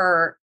is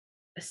her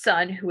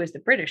son, who was the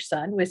British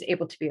son, was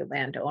able to be a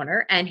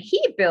landowner, and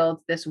he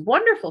builds this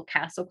wonderful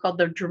castle called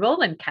the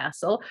Drumulin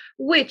Castle,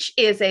 which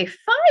is a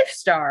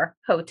 5-star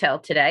hotel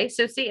today.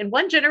 So see, in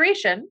one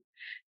generation,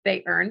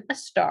 they earn a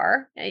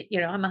star.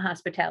 I'm a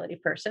hospitality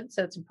person,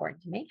 so it's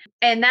important to me.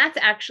 And that's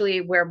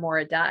actually where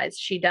Maura dies.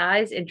 She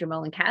dies in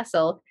Drumulin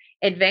Castle,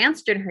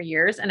 advanced in her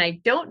years, and I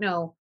don't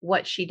know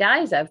what she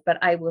dies of, but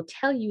I will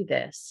tell you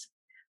this,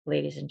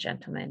 ladies and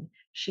gentlemen,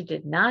 she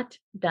did not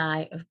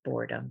die of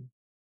boredom.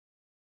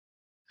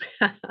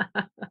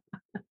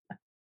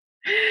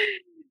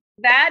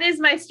 That is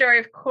my story.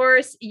 Of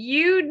course,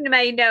 you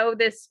may know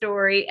this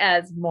story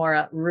as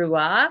Maura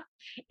Rua,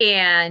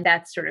 and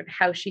that's sort of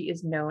how she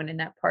is known in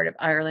that part of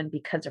Ireland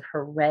because of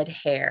her red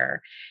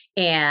hair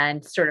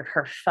and sort of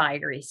her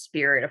fiery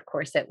spirit, of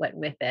course, that went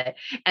with it.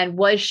 And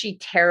was she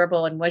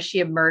terrible and was she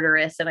a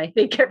murderess? And I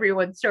think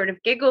everyone sort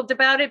of giggled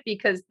about it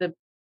because the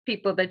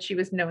people that she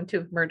was known to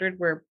have murdered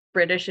were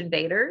British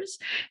invaders.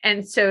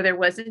 And so there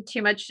wasn't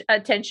too much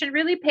attention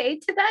really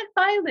paid to that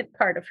violent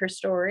part of her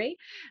story.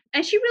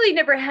 And she really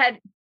never had,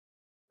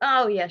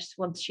 oh, yes,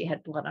 once she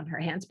had blood on her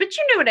hands, but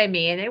you know what I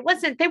mean? They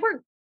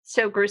weren't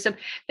so gruesome.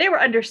 They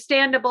were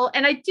understandable.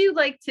 And I do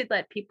like to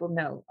let people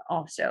know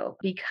also,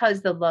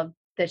 because the love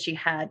that she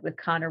had with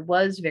Connor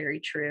was very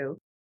true.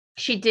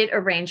 She did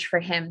arrange for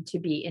him to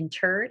be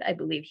interred. I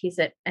believe he's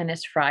at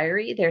Ennis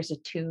Friary. There's a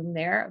tomb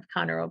there of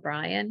Connor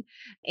O'Brien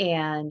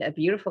and a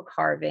beautiful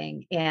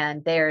carving.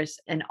 And there's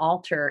an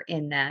altar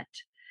in that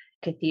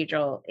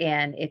cathedral,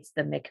 and it's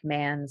the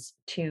McMahon's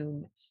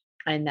tomb.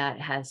 And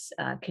that has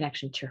a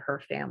connection to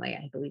her family.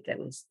 I believe that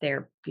was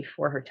there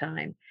before her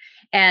time.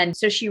 And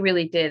so she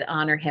really did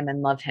honor him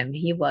and love him.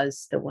 He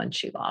was the one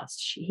she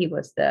lost. He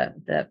was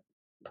the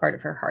part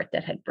of her heart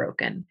that had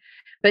broken.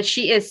 But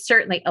she is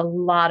certainly a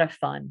lot of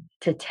fun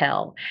to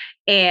tell.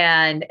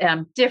 And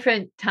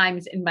different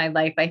times in my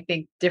life, I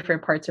think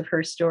different parts of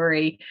her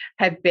story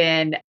have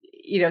been,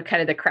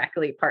 kind of the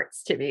crackly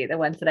parts to me, the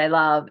ones that I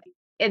love.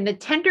 And the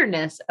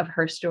tenderness of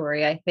her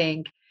story, I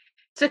think,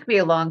 took me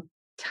a long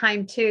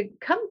time to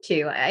come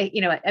to.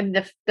 And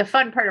the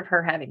fun part of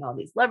her having all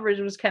these lovers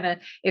is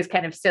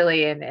kind of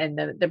silly, and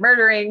the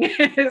murdering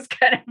is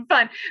kind of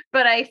fun.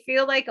 But I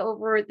feel like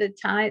over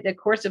the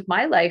course of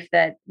my life,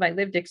 that my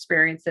lived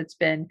experience, that's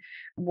been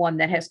one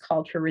that has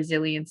called for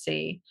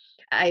resiliency.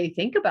 I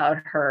think about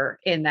her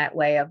in that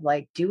way of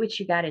like, do what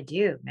you got to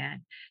do,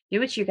 man. Do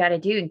what you got to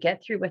do and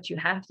get through what you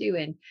have to,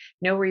 and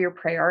know where your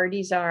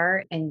priorities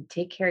are, and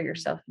take care of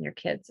yourself and your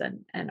kids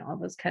and all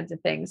those kinds of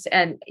things.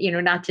 And,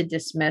 not to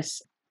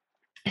dismiss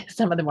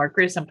some of the more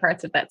gruesome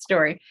parts of that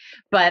story,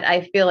 but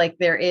I feel like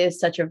there is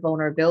such a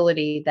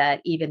vulnerability that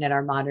even in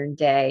our modern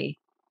day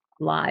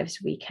lives,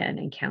 we can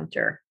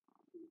encounter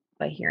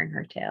by hearing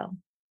her tale.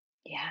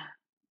 Yeah.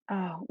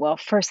 Oh, well,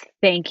 first,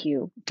 thank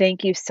you.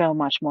 Thank you so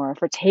much, Maura,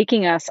 for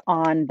taking us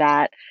on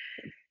that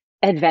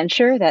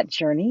adventure, that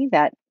journey,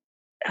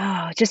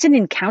 just an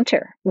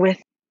encounter with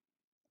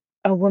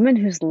a woman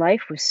whose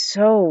life was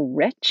so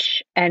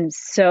rich and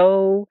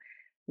so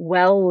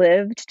well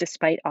lived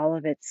despite all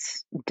of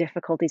its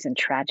difficulties and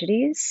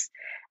tragedies.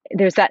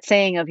 There's that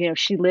saying of,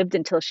 she lived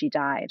until she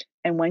died.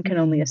 And one can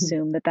only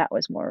assume that that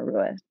was Maura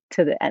Rua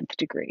to the nth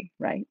degree,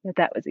 right?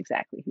 That was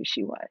exactly who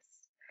she was.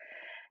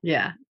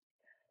 Yeah.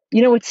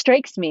 What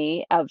strikes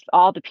me of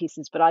all the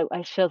pieces, but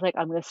I feel like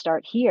I'm going to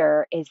start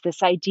here, is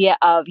this idea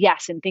of,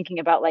 yes, and thinking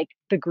about like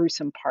the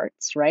gruesome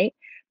parts, right?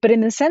 But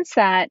in the sense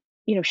that,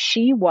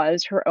 she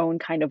was her own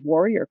kind of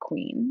warrior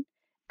queen,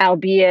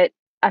 albeit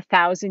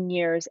 1,000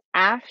 years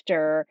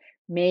after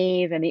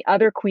Maeve and the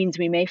other queens,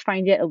 we may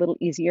find it a little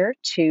easier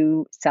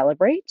to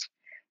celebrate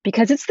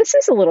because this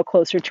is a little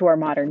closer to our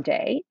modern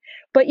day.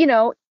 But,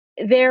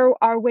 there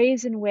are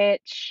ways in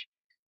which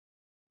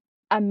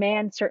a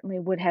man certainly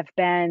would have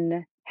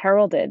been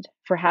heralded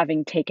for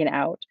having taken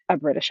out a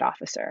British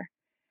officer.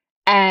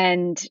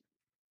 And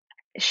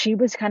she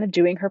was kind of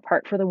doing her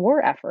part for the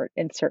war effort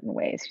in certain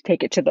ways.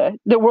 Take it to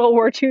the World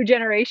War II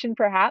generation,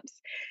 perhaps.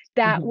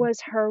 That was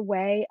her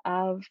way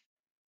of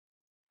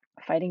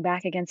fighting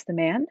back against the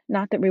man.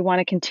 Not that we want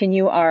to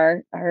continue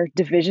our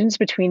divisions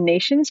between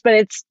nations, but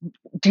it's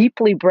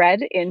deeply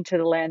bred into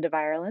the land of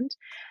Ireland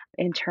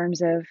in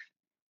terms of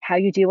how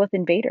you deal with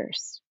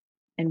invaders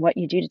and what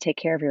you do to take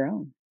care of your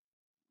own.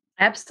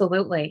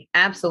 Absolutely.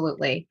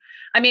 Absolutely.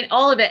 I mean,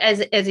 all of it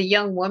as a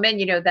young woman,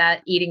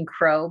 that eating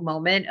crow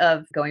moment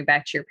of going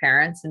back to your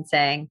parents and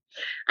saying,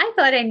 I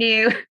thought I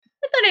knew, I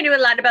thought I knew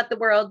a lot about the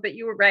world, but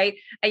you were right.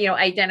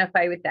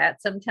 Identify with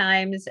that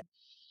sometimes.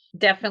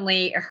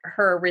 Definitely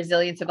her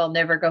resilience of I'll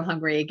never go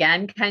hungry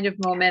again kind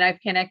of moment I've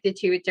connected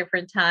to at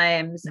different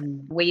times,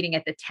 waiting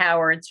at the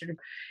tower and sort of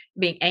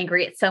being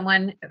angry at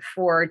someone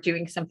for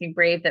doing something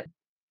brave that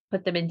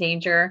put them in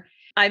danger.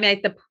 I'm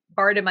at the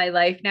part of my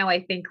life now,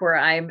 I think,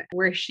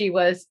 where she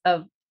was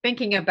of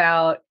thinking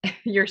about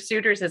your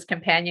suitors as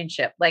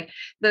companionship, like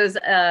those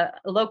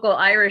local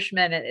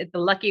Irishmen, the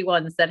lucky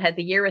ones that had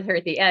the year with her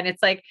at the end.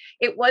 It's like,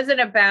 it wasn't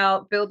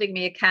about building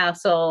me a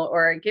castle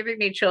or giving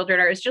me children,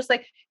 or it's just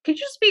like, could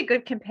you just be a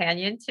good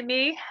companion to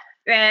me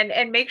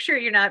and make sure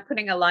you're not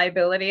putting a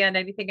liability on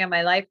anything in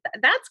my life?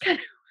 That's kind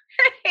of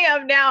where I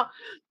am now.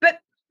 But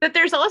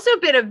there's also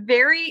been a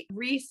very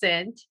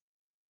recent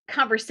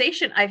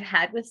conversation I've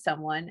had with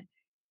someone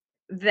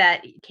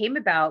that came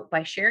about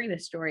by sharing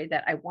this story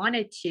that I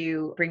wanted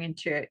to bring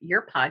into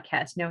your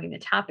podcast, knowing the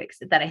topics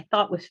that I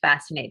thought was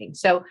fascinating.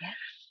 So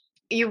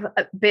you've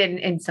been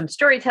in some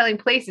storytelling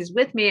places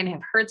with me and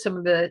have heard some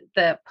of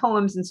the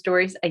poems and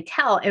stories I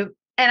tell.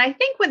 And I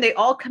think when they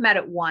all come out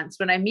at once,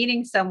 when I'm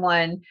meeting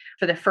someone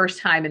for the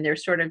first time and they're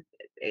sort of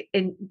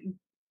in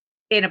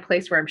a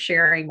place where I'm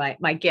sharing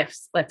my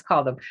gifts, let's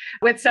call them,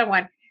 with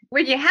someone,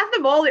 when you have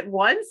them all at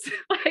once,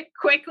 like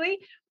quickly,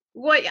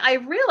 what I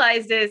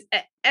realized is,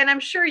 and I'm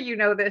sure you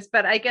know this,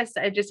 but I guess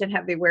I just didn't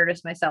have the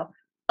awareness myself.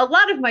 A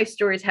lot of my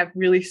stories have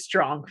really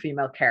strong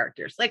female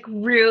characters, like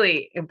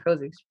really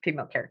imposing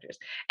female characters.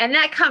 And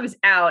that comes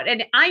out.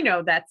 And I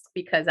know that's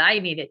because I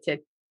needed to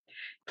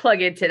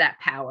plug into that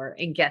power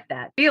and get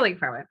that feeling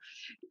from it.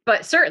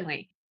 But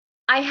certainly,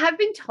 I have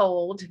been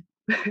told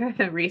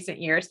in recent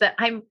years that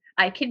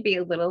I can be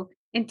a little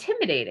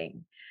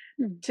intimidating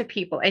to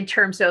people in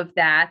terms of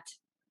that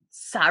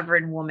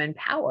sovereign woman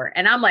power.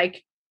 And I'm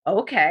like,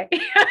 okay,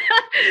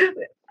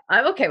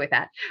 I'm okay with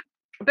that.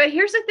 But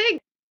here's the thing.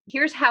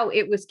 Here's how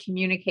it was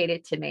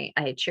communicated to me.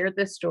 I had shared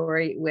this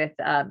story with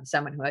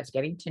someone who I was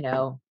getting to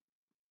know.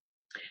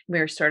 We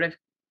were sort of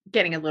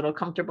getting a little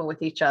comfortable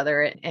with each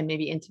other and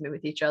maybe intimate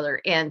with each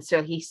other. And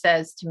so he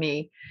says to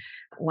me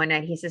one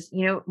night, he says,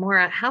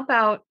 Maura, how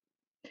about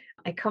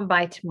I come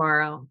by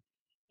tomorrow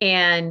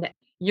and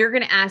you're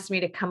going to ask me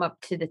to come up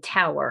to the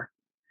tower,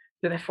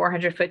 to the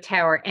 400-foot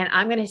tower, and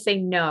I'm going to say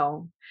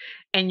no.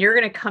 And you're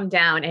going to come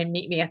down and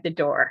meet me at the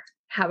door.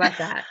 How about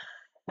that?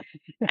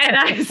 And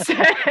I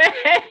said,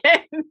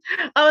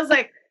 I was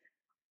like,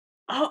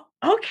 oh,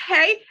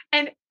 okay.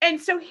 And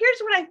so here's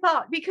what I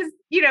thought, because,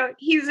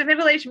 he's a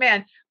middle-aged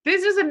man.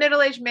 This is a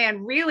middle-aged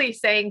man really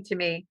saying to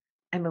me,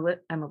 I'm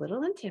a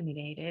little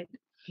intimidated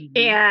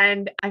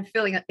and I'm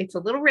feeling it's a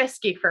little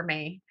risky for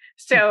me.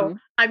 So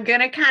I'm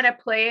going to kind of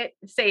play it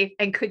safe.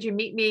 And could you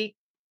meet me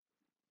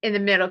in the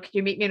middle? Could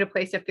you meet me in a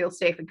place that feels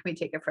safe? And can we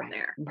take it from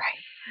there?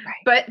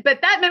 Right.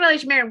 But that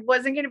middle-aged man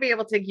wasn't going to be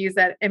able to use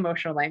that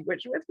emotional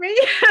language with me.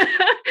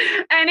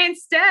 And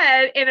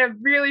instead, in a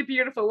really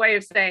beautiful way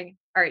of saying,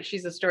 all right,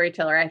 she's a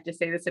storyteller. I have to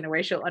say this in a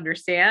way she'll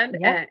understand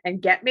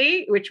and get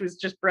me, which was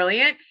just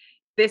brilliant.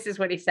 This is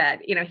what he said.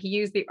 He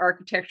used the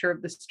architecture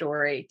of the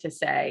story to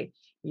say,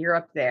 you're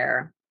up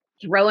there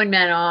throwing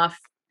men off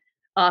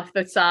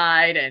the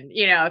side and,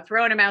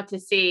 throwing them out to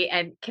sea.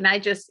 And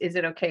is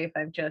it okay if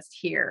I'm just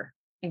here?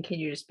 And can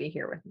you just be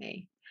here with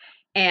me?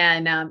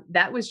 And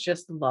that was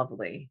just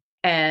lovely.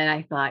 And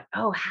I thought,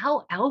 oh,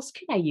 how else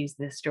can I use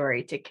this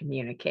story to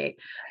communicate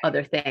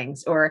other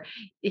things? Or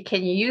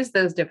can you use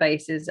those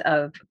devices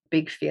of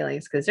big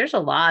feelings? Because there's a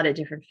lot of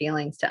different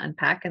feelings to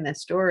unpack in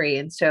this story.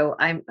 And so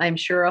I'm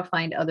sure I'll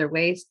find other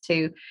ways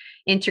to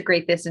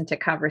integrate this into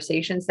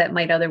conversations that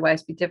might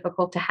otherwise be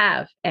difficult to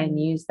have, and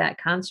use that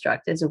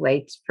construct as a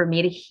way for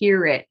me to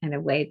hear it in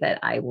a way that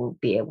I will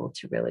be able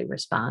to really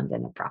respond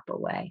in a proper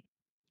way.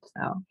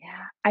 So,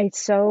 yeah, I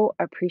so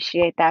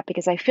appreciate that,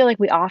 because I feel like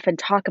we often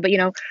talk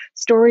about,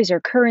 stories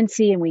are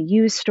currency, and we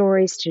use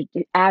stories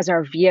as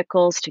our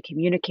vehicles to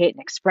communicate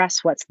and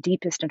express what's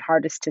deepest and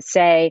hardest to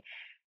say.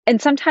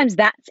 And sometimes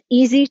that's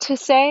easy to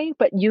say,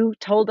 but you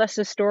told us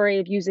a story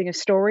of using a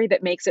story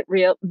that makes it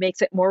real,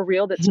 makes it more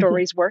real that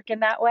stories work in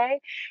that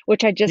way,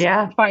 which I just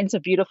find so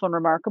beautiful and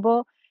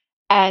remarkable.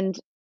 And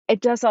it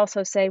does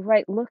also say,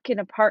 right, look in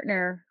a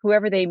partner,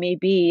 whoever they may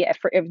be,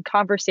 in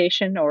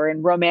conversation or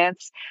in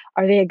romance,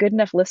 are they a good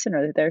enough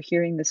listener that they're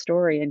hearing the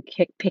story and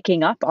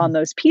picking up on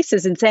those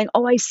pieces and saying,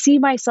 oh, I see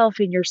myself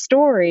in your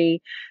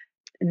story.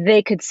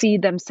 They could see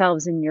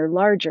themselves in your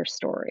larger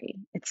story.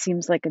 It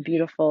seems like a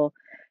beautiful,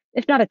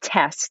 if not a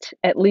test,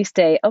 at least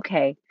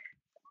okay,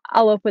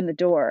 I'll open the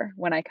door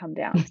when I come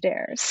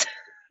downstairs.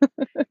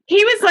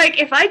 He was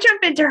like, if I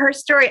jump into her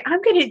story,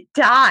 I'm going to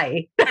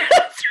die.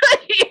 That's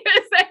what he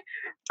was like.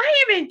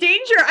 I am in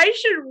danger. I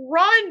should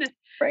run.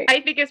 Right.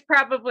 I think it's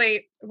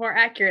probably more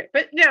accurate,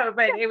 but no,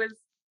 but it was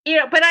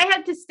but I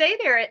had to stay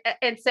there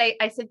and say,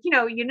 I said,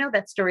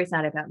 that story's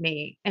not about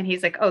me. And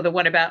he's like, oh, the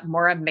one about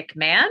Maura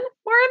McMahon?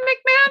 Maura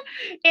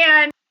McMahon?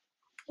 And,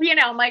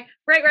 I'm like,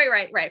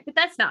 right. But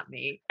that's not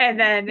me. And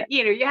then,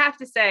 you have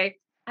to say,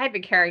 I've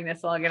been carrying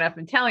this long enough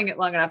and telling it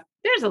long enough.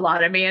 There's a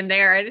lot of me in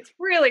there and it's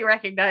really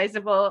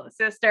recognizable,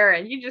 sister.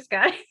 And you just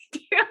got to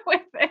deal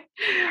with it.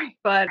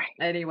 But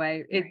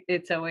anyway,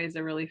 it's always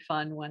a really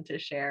fun one to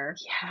share.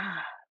 Yeah.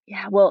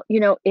 Yeah. Well,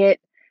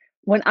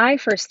 when I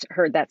first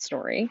heard that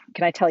story,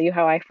 can I tell you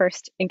how I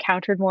first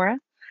encountered Maura?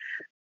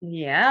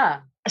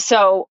 Yeah.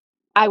 So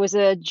I was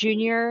a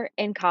junior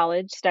in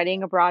college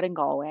studying abroad in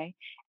Galway,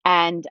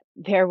 and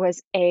there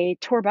was a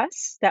tour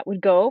bus that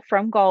would go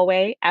from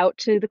Galway out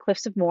to the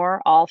Cliffs of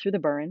Moher, all through the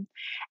Burren.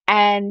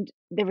 And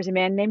there was a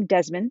man named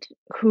Desmond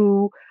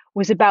who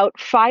was about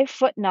 5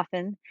 foot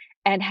nothing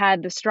and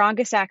had the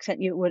strongest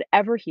accent you would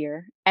ever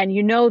hear. And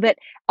you know that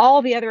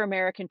all the other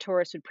American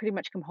tourists would pretty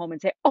much come home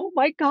and say, "Oh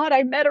my God,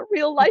 I met a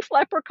real life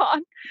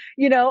leprechaun,"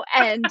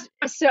 and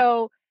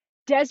so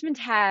Desmond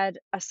had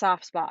a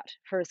soft spot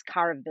for his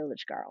Cara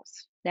Village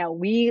girls. Now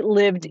we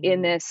lived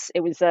in this,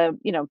 it was a,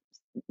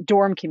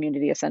 dorm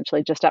community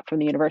essentially just up from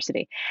the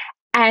university.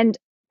 And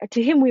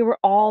to him, we were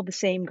all the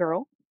same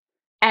girl.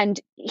 And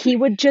he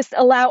would just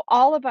allow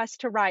all of us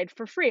to ride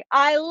for free.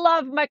 I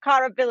love my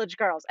Cara Village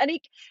girls.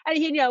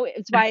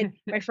 It's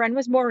my friend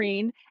was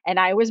Maureen and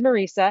I was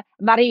Marisa,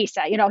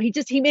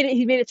 he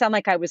made it sound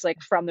like I was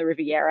like from the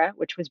Riviera,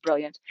 which was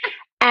brilliant.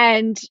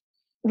 And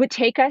would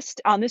take us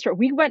on this road.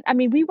 We went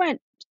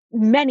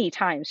many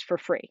times for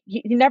free.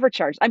 He never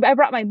charged. I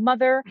brought my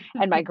mother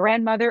and my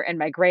grandmother and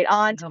my great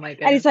aunt. Oh my And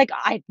goodness. he's like,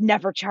 "I'd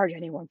never charge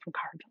anyone from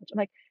Cara Village." I'm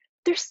like,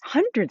 there's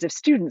hundreds of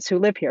students who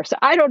live here. So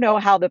I don't know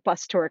how the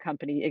bus tour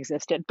company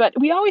existed, but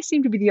we always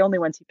seemed to be the only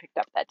ones he picked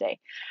up that day.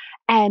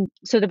 And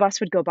so the bus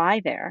would go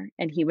by there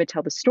and he would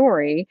tell the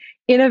story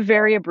in a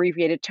very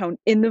abbreviated tone.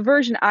 In the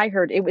version I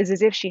heard, it was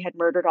as if she had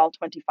murdered all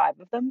 25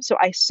 of them. So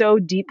I so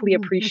deeply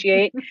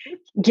appreciate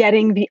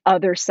getting the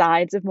other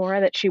sides of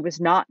Maura, that she was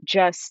not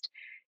just,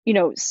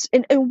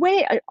 in a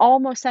way, it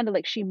almost sounded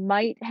like she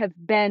might have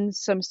been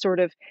some sort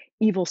of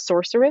evil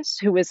sorceress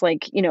who was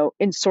like,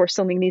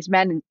 ensorceling these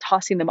men and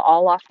tossing them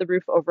all off the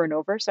roof over and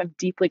over. So I'm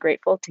deeply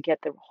grateful to get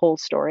the whole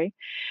story.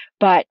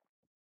 But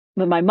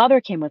when my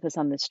mother came with us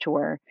on this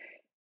tour,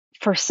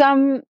 for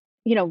some,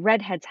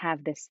 redheads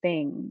have this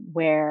thing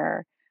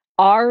where,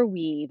 are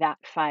we that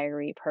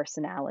fiery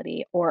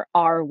personality or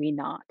are we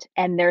not?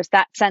 And there's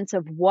that sense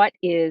of what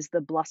is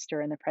the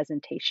bluster in the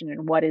presentation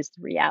and what is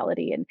the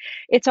reality. And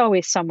it's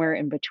always somewhere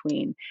in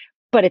between.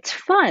 But it's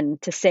fun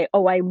to say,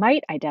 oh, I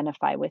might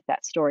identify with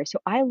that story. So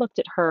I looked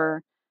at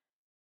her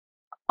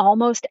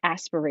almost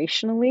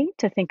aspirationally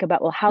to think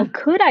about, well, how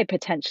could I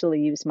potentially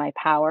use my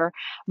power?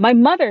 My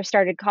mother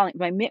started calling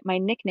my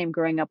nickname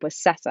growing up was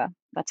Sessa.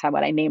 That's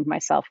what I named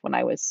myself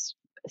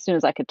as soon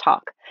as I could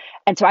talk.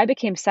 And so I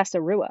became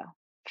Sessarua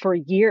for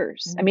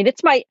years. I mean,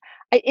 it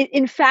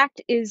in fact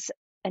is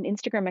an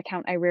Instagram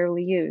account I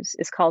rarely use,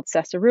 is called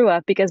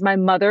Sessarua, because my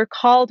mother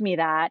called me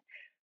that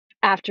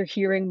after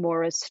hearing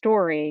Maura's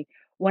story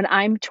when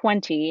I'm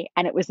 20.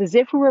 And it was as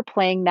if we were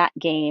playing that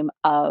game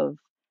of,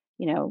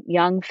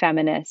 young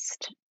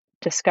feminist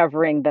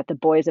discovering that the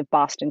boys of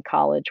Boston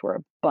College were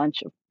a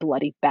bunch of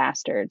bloody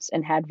bastards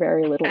and had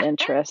very little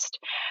interest.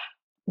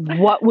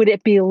 What would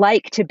it be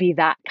like to be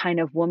that kind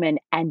of woman?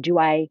 And do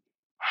I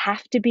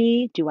have to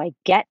be? Do I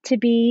get to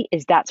be?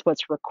 Is that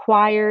what's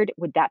required?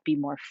 Would that be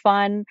more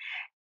fun?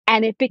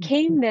 And it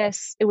became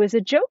this, it was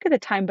a joke at the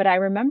time, but I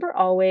remember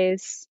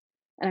always,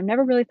 and I've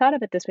never really thought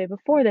of it this way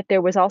before, that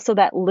there was also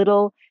that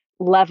little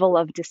level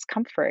of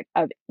discomfort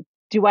of,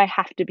 do I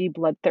have to be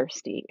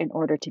bloodthirsty in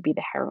order to be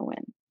the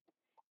heroine?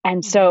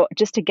 And so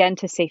just again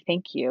to say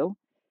thank you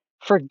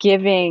for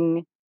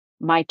giving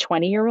my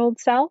 20-year-old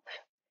self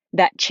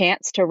that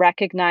chance to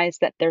recognize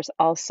that there's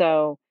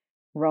also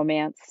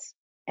romance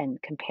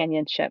and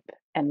companionship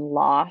and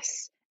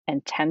loss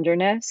and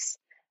tenderness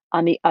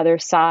on the other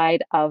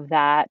side of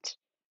that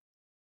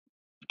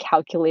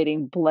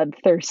calculating,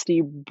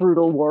 bloodthirsty,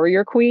 brutal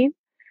warrior queen.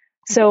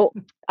 So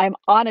I'm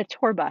on a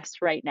tour bus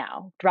right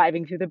now,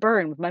 driving through the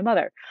Burren with my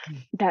mother.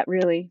 That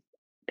really,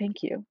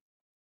 thank you.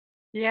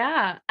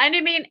 Yeah. And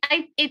I mean,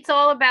 it's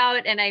all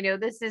about, and I know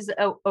this is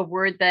a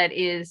word that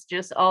is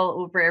just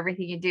all over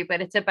everything you do,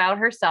 but it's about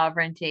her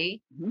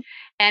sovereignty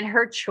and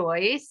her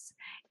choice.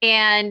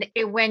 And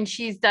when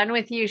she's done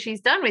with you,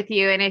 she's done with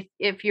you. And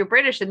if you're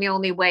British, then the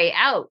only way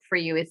out for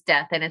you is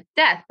death, and it's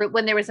death. But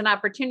when there was an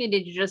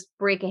opportunity to just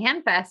break a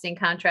hand fasting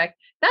contract,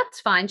 that's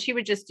fine. She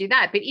would just do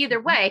that. But either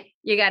way,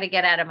 you got to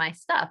get out of my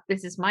stuff.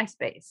 This is my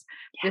space.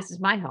 Yeah. This is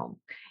my home.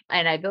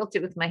 And I built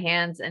it with my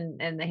hands and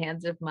the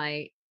hands of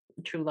my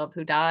true love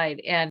who died.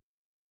 And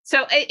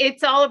so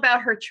it's all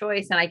about her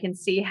choice. And I can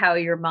see how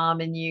your mom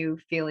and you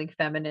feeling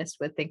feminist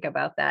would think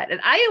about that.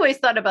 And I always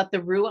thought about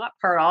the ruat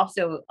part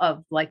also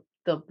of like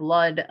the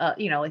blood,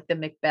 like the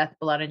Macbeth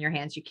blood on your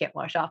hands you can't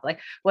wash off. Like,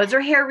 was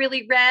her hair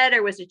really red,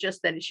 or was it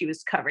just that she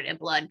was covered in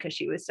blood because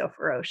she was so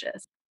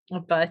ferocious?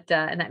 But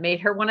and that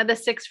made her one of the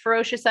 6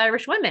 ferocious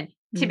Irish women.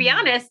 To be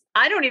honest,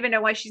 I don't even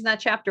know why she's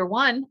not chapter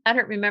 1. I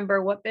don't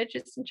remember what bitch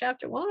is in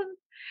chapter 1,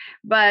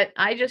 but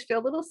I just feel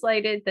a little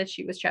slighted that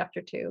she was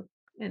chapter 2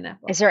 in that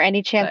book. Is there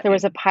any chance But there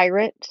was a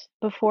pirate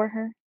before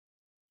her?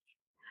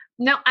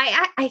 no,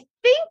 I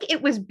think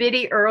it was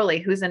Biddy Early,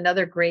 who's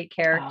another great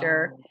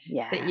character Oh,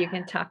 yeah. that you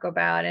can talk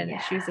about, and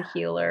she was a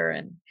healer,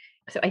 and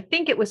so I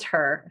think it was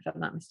her, if I'm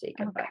not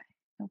mistaken. Okay. But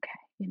Okay.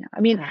 You know,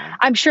 I mean,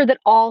 I'm sure that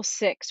all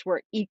 6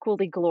 were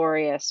equally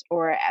glorious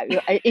or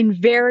in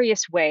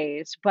various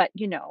ways, but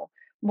you know,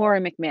 Maura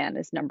McMahon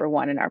is number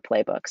 1 in our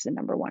playbooks and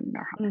number 1 in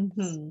our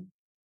hearts.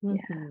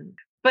 Yeah.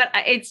 But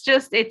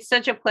it's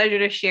such a pleasure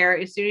to share.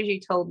 As soon as you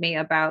told me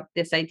about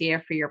this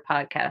idea for your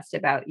podcast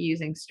about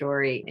using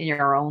story in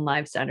your own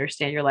lives to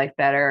understand your life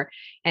better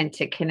and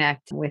to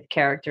connect with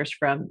characters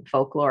from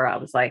folklore, I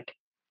was like,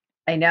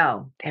 I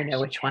know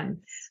which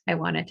one I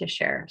wanted to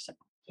share. So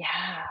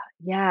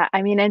Yeah.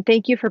 I mean, and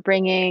thank you for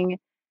bringing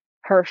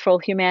her full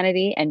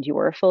humanity and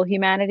your full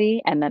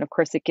humanity. And then, of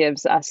course, it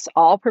gives us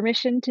all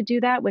permission to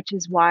do that, which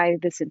is why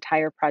this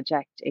entire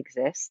project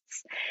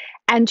exists.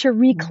 And to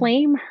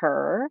reclaim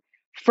her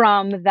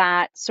from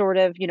that sort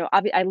of, you know,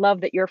 I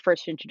love that your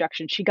first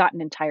introduction, she got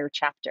an entire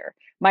chapter.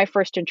 My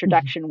first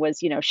introduction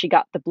was, you know, she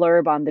got the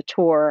blurb on the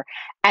tour.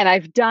 And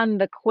I've done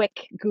the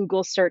quick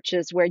Google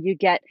searches where you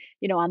get,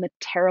 you know, on the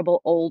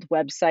terrible old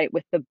website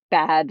with the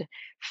bad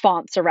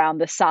fonts around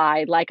the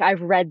side. Like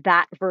I've read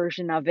that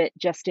version of it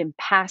just in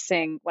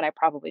passing when I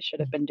probably should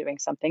have been doing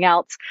something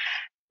else.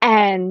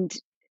 And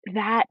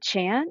that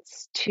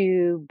chance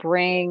to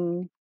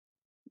bring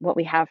what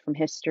we have from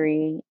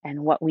history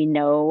and what we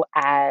know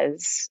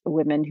as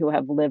women who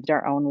have lived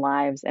our own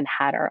lives and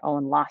had our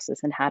own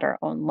losses and had our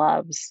own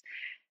loves,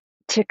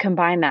 to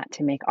combine that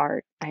to make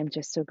art. I'm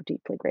just so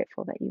deeply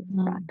grateful that you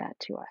brought that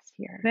to us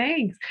here.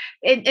 Thanks.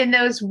 In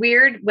those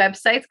weird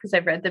websites, because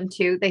I've read them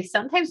too, they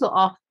sometimes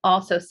will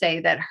also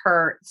say that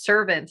her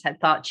servants had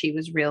thought she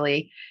was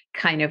really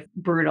kind of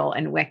brutal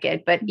and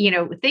wicked. But, you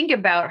know, think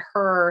about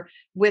her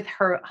with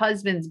her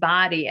husband's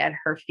body at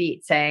her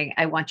feet saying,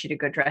 I want you to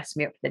go dress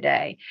me up for the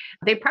day.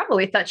 They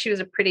probably thought she was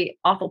a pretty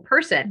awful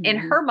person. In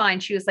her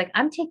mind, she was like,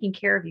 I'm taking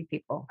care of you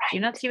people. Do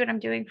you not see what I'm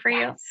doing for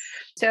you?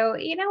 So,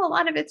 you know, a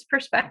lot of it's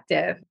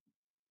perspective.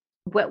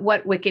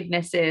 What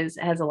wickedness is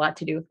has a lot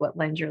to do with what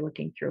lens you're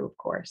looking through, of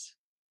course.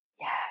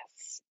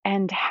 Yes.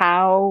 And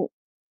how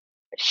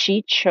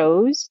she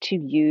chose to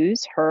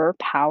use her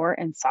power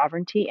and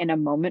sovereignty in a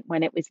moment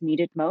when it was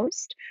needed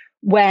most,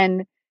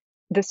 when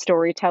the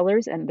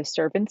storytellers and the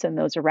servants and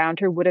those around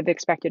her would have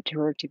expected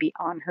her to be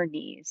on her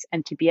knees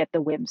and to be at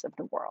the whims of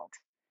the world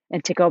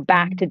and to go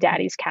back to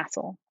daddy's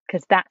castle,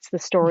 because that's the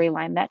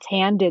storyline that's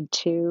handed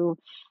to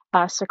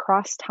us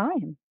across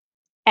time.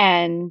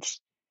 And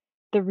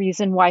the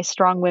reason why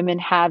strong women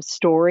have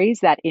stories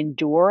that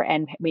endure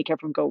and make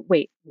everyone go,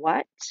 wait,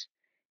 what?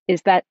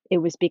 Is that it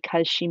was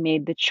because she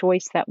made the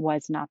choice that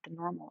was not the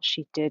normal.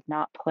 She did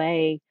not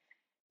play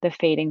the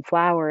fading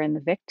flower and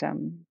the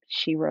victim.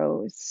 She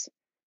rose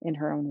in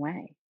her own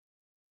way.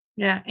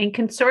 Yeah. And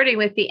consorting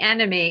with the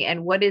enemy.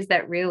 And what is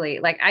that really?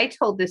 Like I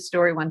told this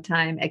story one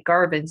time at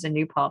Garvin's in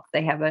New Paltz.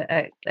 They have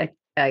a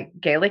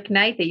Gaelic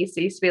night. They used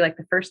to be like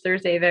the first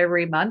Thursday of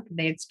every month. And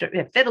they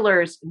had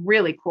fiddlers,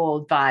 really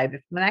cool vibe.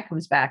 When that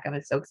comes back,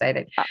 I'm so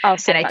excited. I'll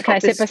sit. Can I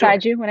sit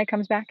beside you when it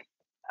comes back?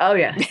 Oh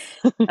yes.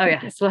 Oh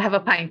yes. We'll have a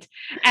pint.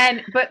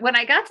 But when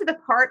I got to the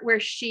part where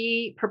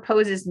she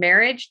proposes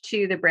marriage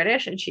to the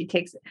British and she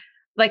takes,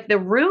 like the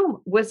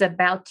room was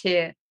about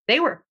to, they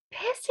were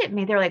pissed at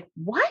me. They're like,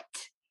 what?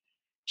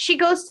 She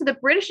goes to the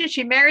British and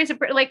she marries a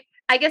Brit. Like,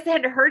 I guess they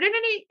hadn't heard it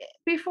any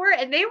before.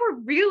 And they were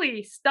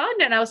really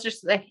stunned. And I was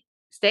just like,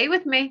 stay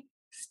with me,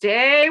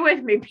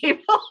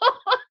 people.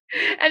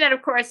 And then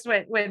of course,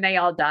 when they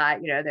all die,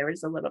 you know, there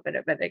was a little bit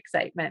of an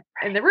excitement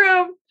in the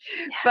room,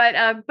 but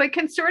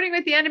consorting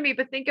with the enemy.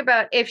 But think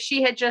about if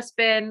she had just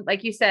been,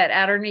 like you said,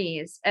 at her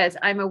knees as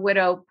I'm a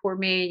widow, poor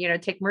me, you know,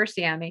 take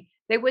mercy on me.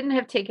 They wouldn't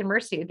have taken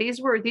mercy.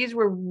 These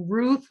were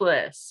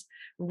ruthless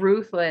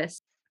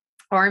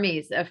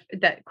armies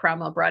that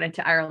Cromwell brought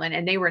into Ireland,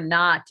 and they were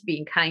not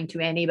being kind to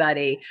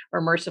anybody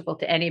or merciful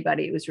to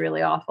anybody. It was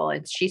really awful.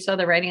 And she saw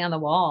the writing on the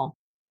wall.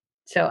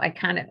 So I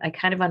kind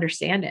of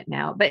understand it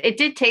now, but it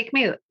did take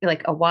me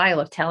like a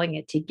while of telling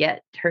it to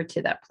get her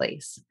to that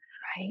place.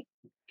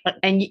 Right.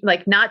 And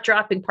like not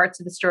dropping parts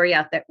of the story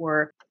out that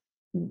were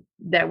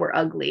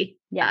ugly,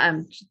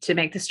 to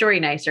make the story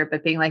nicer,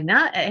 but being like,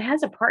 nah, it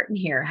has a part in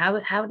here.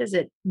 How does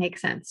it make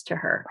sense to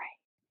her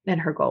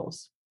and her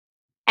goals?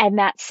 And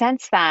that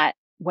sense that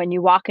when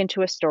you walk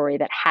into a story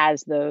that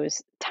has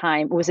those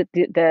was it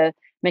the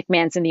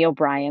McMahons and the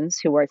O'Briens,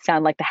 who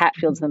sound like the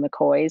Hatfields and the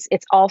McCoys.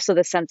 It's also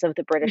the sense of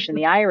the British and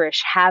the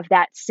Irish have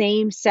that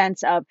same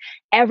sense of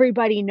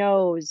everybody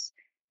knows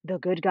the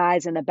good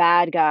guys and the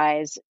bad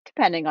guys,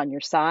 depending on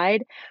your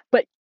side.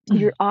 But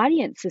your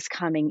audience is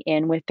coming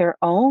in with their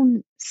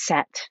own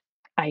set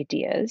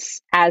ideas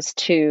as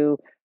to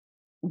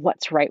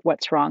what's right,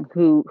 what's wrong,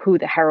 who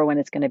the heroine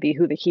is going to be,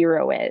 who the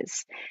hero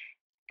is.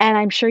 And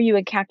I'm sure you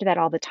encounter that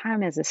all the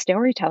time as a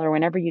storyteller.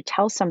 Whenever you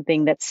tell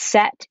something that's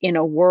set in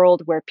a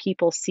world where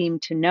people seem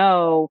to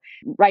know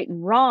right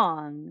and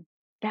wrong,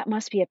 that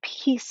must be a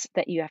piece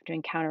that you have to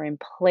encounter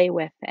and play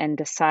with and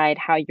decide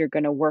how you're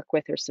going to work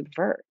with or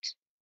subvert.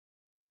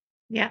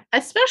 Yeah,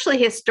 especially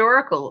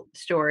historical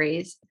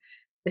stories.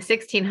 The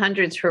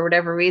 1600s, for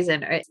whatever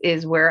reason,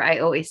 is where I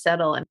always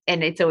settle.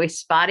 And it's always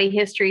spotty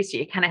history. So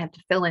you kind of have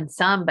to fill in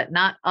some, but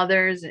not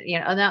others,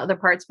 not other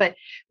parts. But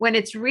when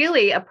it's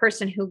really a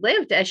person who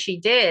lived as she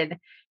did,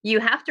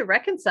 you have to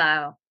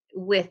reconcile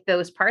with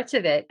those parts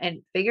of it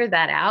and figure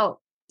that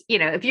out.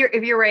 If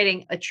you're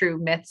writing a true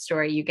myth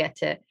story, you get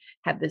to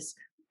have this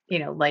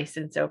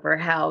license over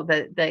how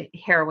the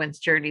heroine's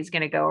journey is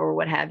going to go or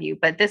what have you.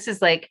 But this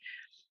is like,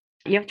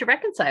 you have to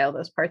reconcile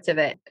those parts of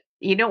it.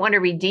 You don't want to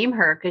redeem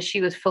her because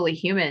she was fully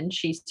human.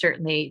 She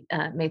certainly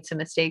made some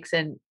mistakes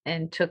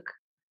and took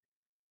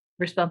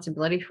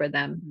responsibility for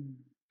them,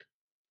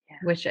 Yeah.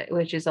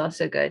 which is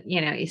also good.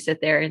 You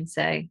sit there and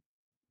say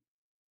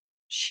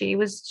she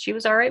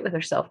was all right with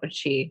herself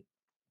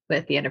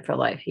at the end of her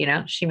life.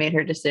 She made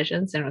her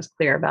decisions and was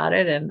clear about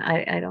it, and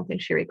I don't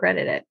think she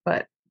regretted it.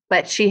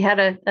 But she had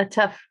a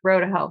tough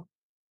road to hoe.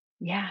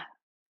 Yeah.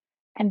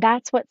 And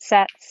that's what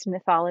sets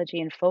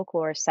mythology and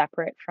folklore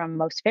separate from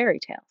most fairy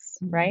tales,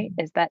 right?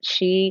 Is that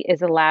she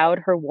is allowed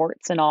her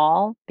warts and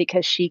all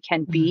because she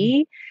can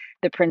be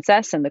the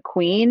princess and the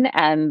queen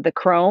and the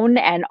crone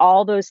and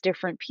all those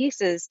different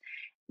pieces,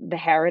 the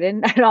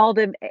harridan and all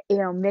them,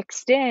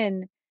 mixed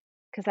in,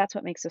 because that's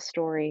what makes a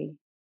story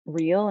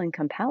real and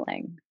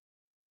compelling.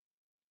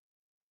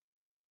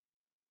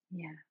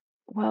 Yeah.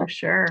 For Well,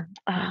 sure.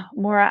 Yeah.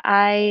 Maura,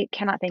 I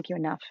cannot thank you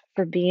enough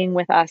for being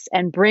with us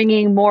and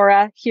bringing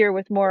Maura here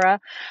with Maura.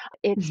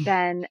 It's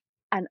been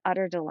an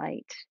utter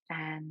delight,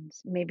 and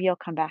maybe you'll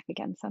come back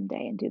again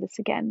someday and do this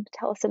again.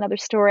 Tell us another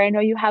story. I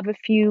know you have a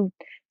few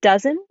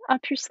dozen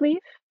up your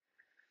sleeve.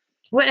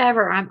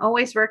 Whatever. I'm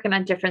always working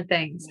on different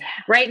things. Yeah.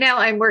 Right now,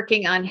 I'm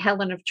working on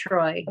Helen of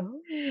Troy,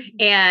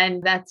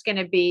 and that's going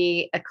to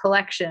be a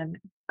collection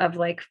of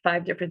like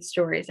 5 different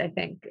stories, I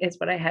think, is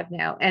what I have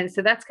now. And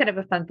so that's kind of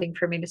a fun thing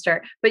for me to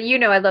start. But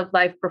I love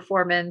live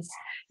performance.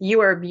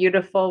 You are a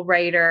beautiful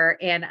writer,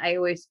 and I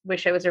always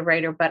wish I was a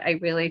writer, but I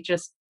really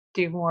just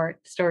do more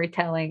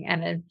storytelling,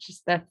 and it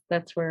just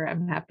that's where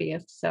I'm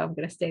happiest. So I'm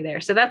going to stay there.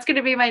 So that's going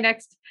to be my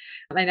next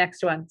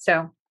one.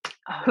 So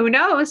who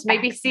knows?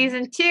 Maybe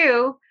season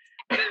 2.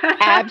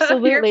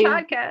 Absolutely. Your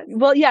podcast.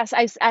 Well, yes,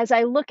 as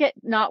I look at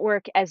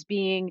Knotwork as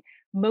being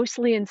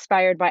mostly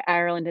inspired by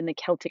Ireland and the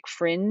Celtic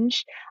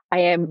fringe, I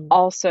am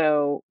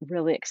also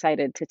really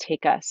excited to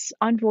take us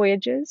on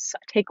voyages,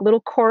 take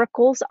little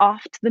coracles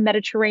off to the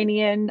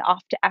Mediterranean,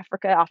 off to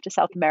Africa, off to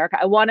South America.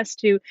 I want us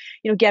to,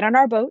 get on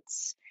our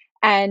boats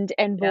and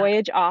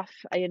voyage off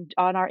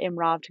on our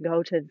improv to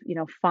go to,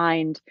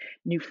 find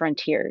new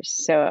frontiers.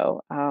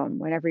 So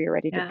whenever you're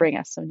ready to bring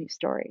us some new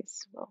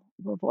stories,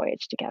 we'll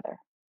voyage together.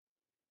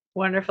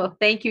 Wonderful.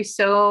 Thank you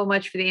so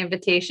much for the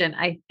invitation.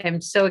 I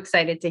am so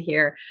excited to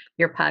hear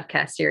your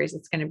podcast series.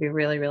 It's going to be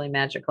really, really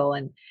magical.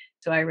 And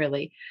so I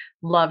really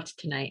loved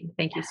tonight.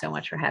 Thank you so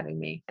much for having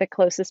me. The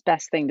closest,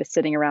 best thing to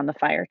sitting around the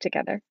fire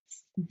together.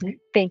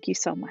 Thank you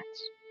so much.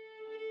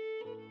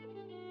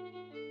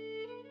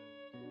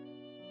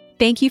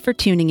 Thank you for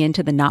tuning in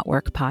to the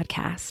Knotwork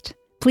podcast.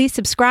 Please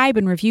subscribe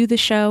and review the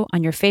show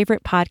on your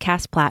favorite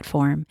podcast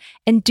platform,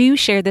 and do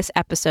share this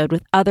episode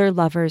with other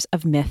lovers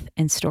of myth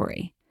and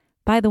story.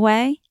 By the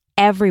way,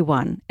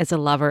 everyone is a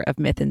lover of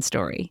myth and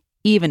story,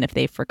 even if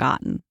they've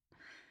forgotten.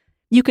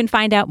 You can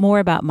find out more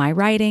about my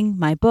writing,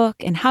 my book,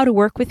 and how to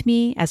work with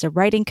me as a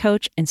writing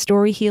coach and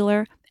story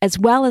healer, as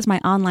well as my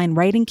online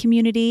writing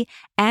community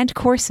and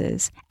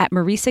courses at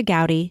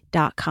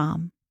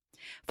marisagowdy.com.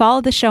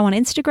 Follow the show on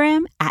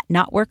Instagram at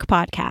Knotwork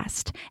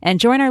Podcast, and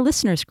join our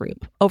listeners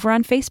group over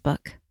on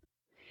Facebook.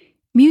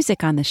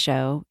 Music on the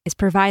show is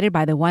provided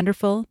by the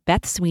wonderful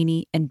Beth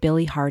Sweeney and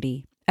Billy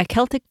Hardy, a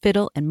Celtic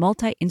fiddle and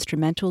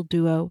multi-instrumental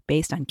duo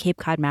based on Cape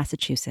Cod,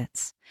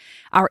 Massachusetts.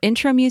 Our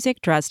intro music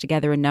draws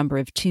together a number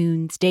of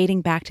tunes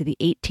dating back to the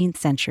 18th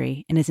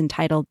century and is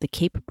entitled The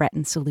Cape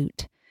Breton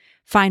Salute.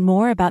 Find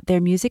more about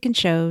their music and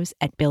shows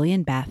at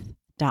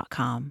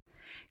billyandbeth.com.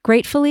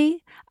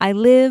 Gratefully, I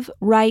live,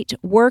 write,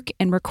 work,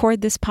 and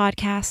record this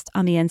podcast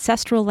on the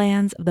ancestral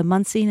lands of the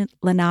Munsee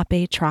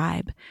Lenape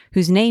tribe,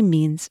 whose name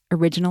means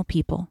original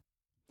people.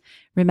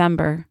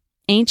 Remember,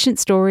 ancient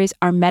stories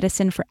are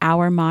medicine for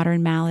our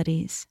modern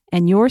maladies,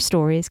 and your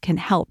stories can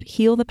help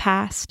heal the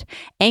past,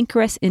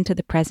 anchor us into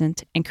the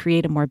present, and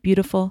create a more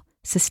beautiful,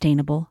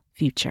 sustainable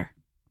future.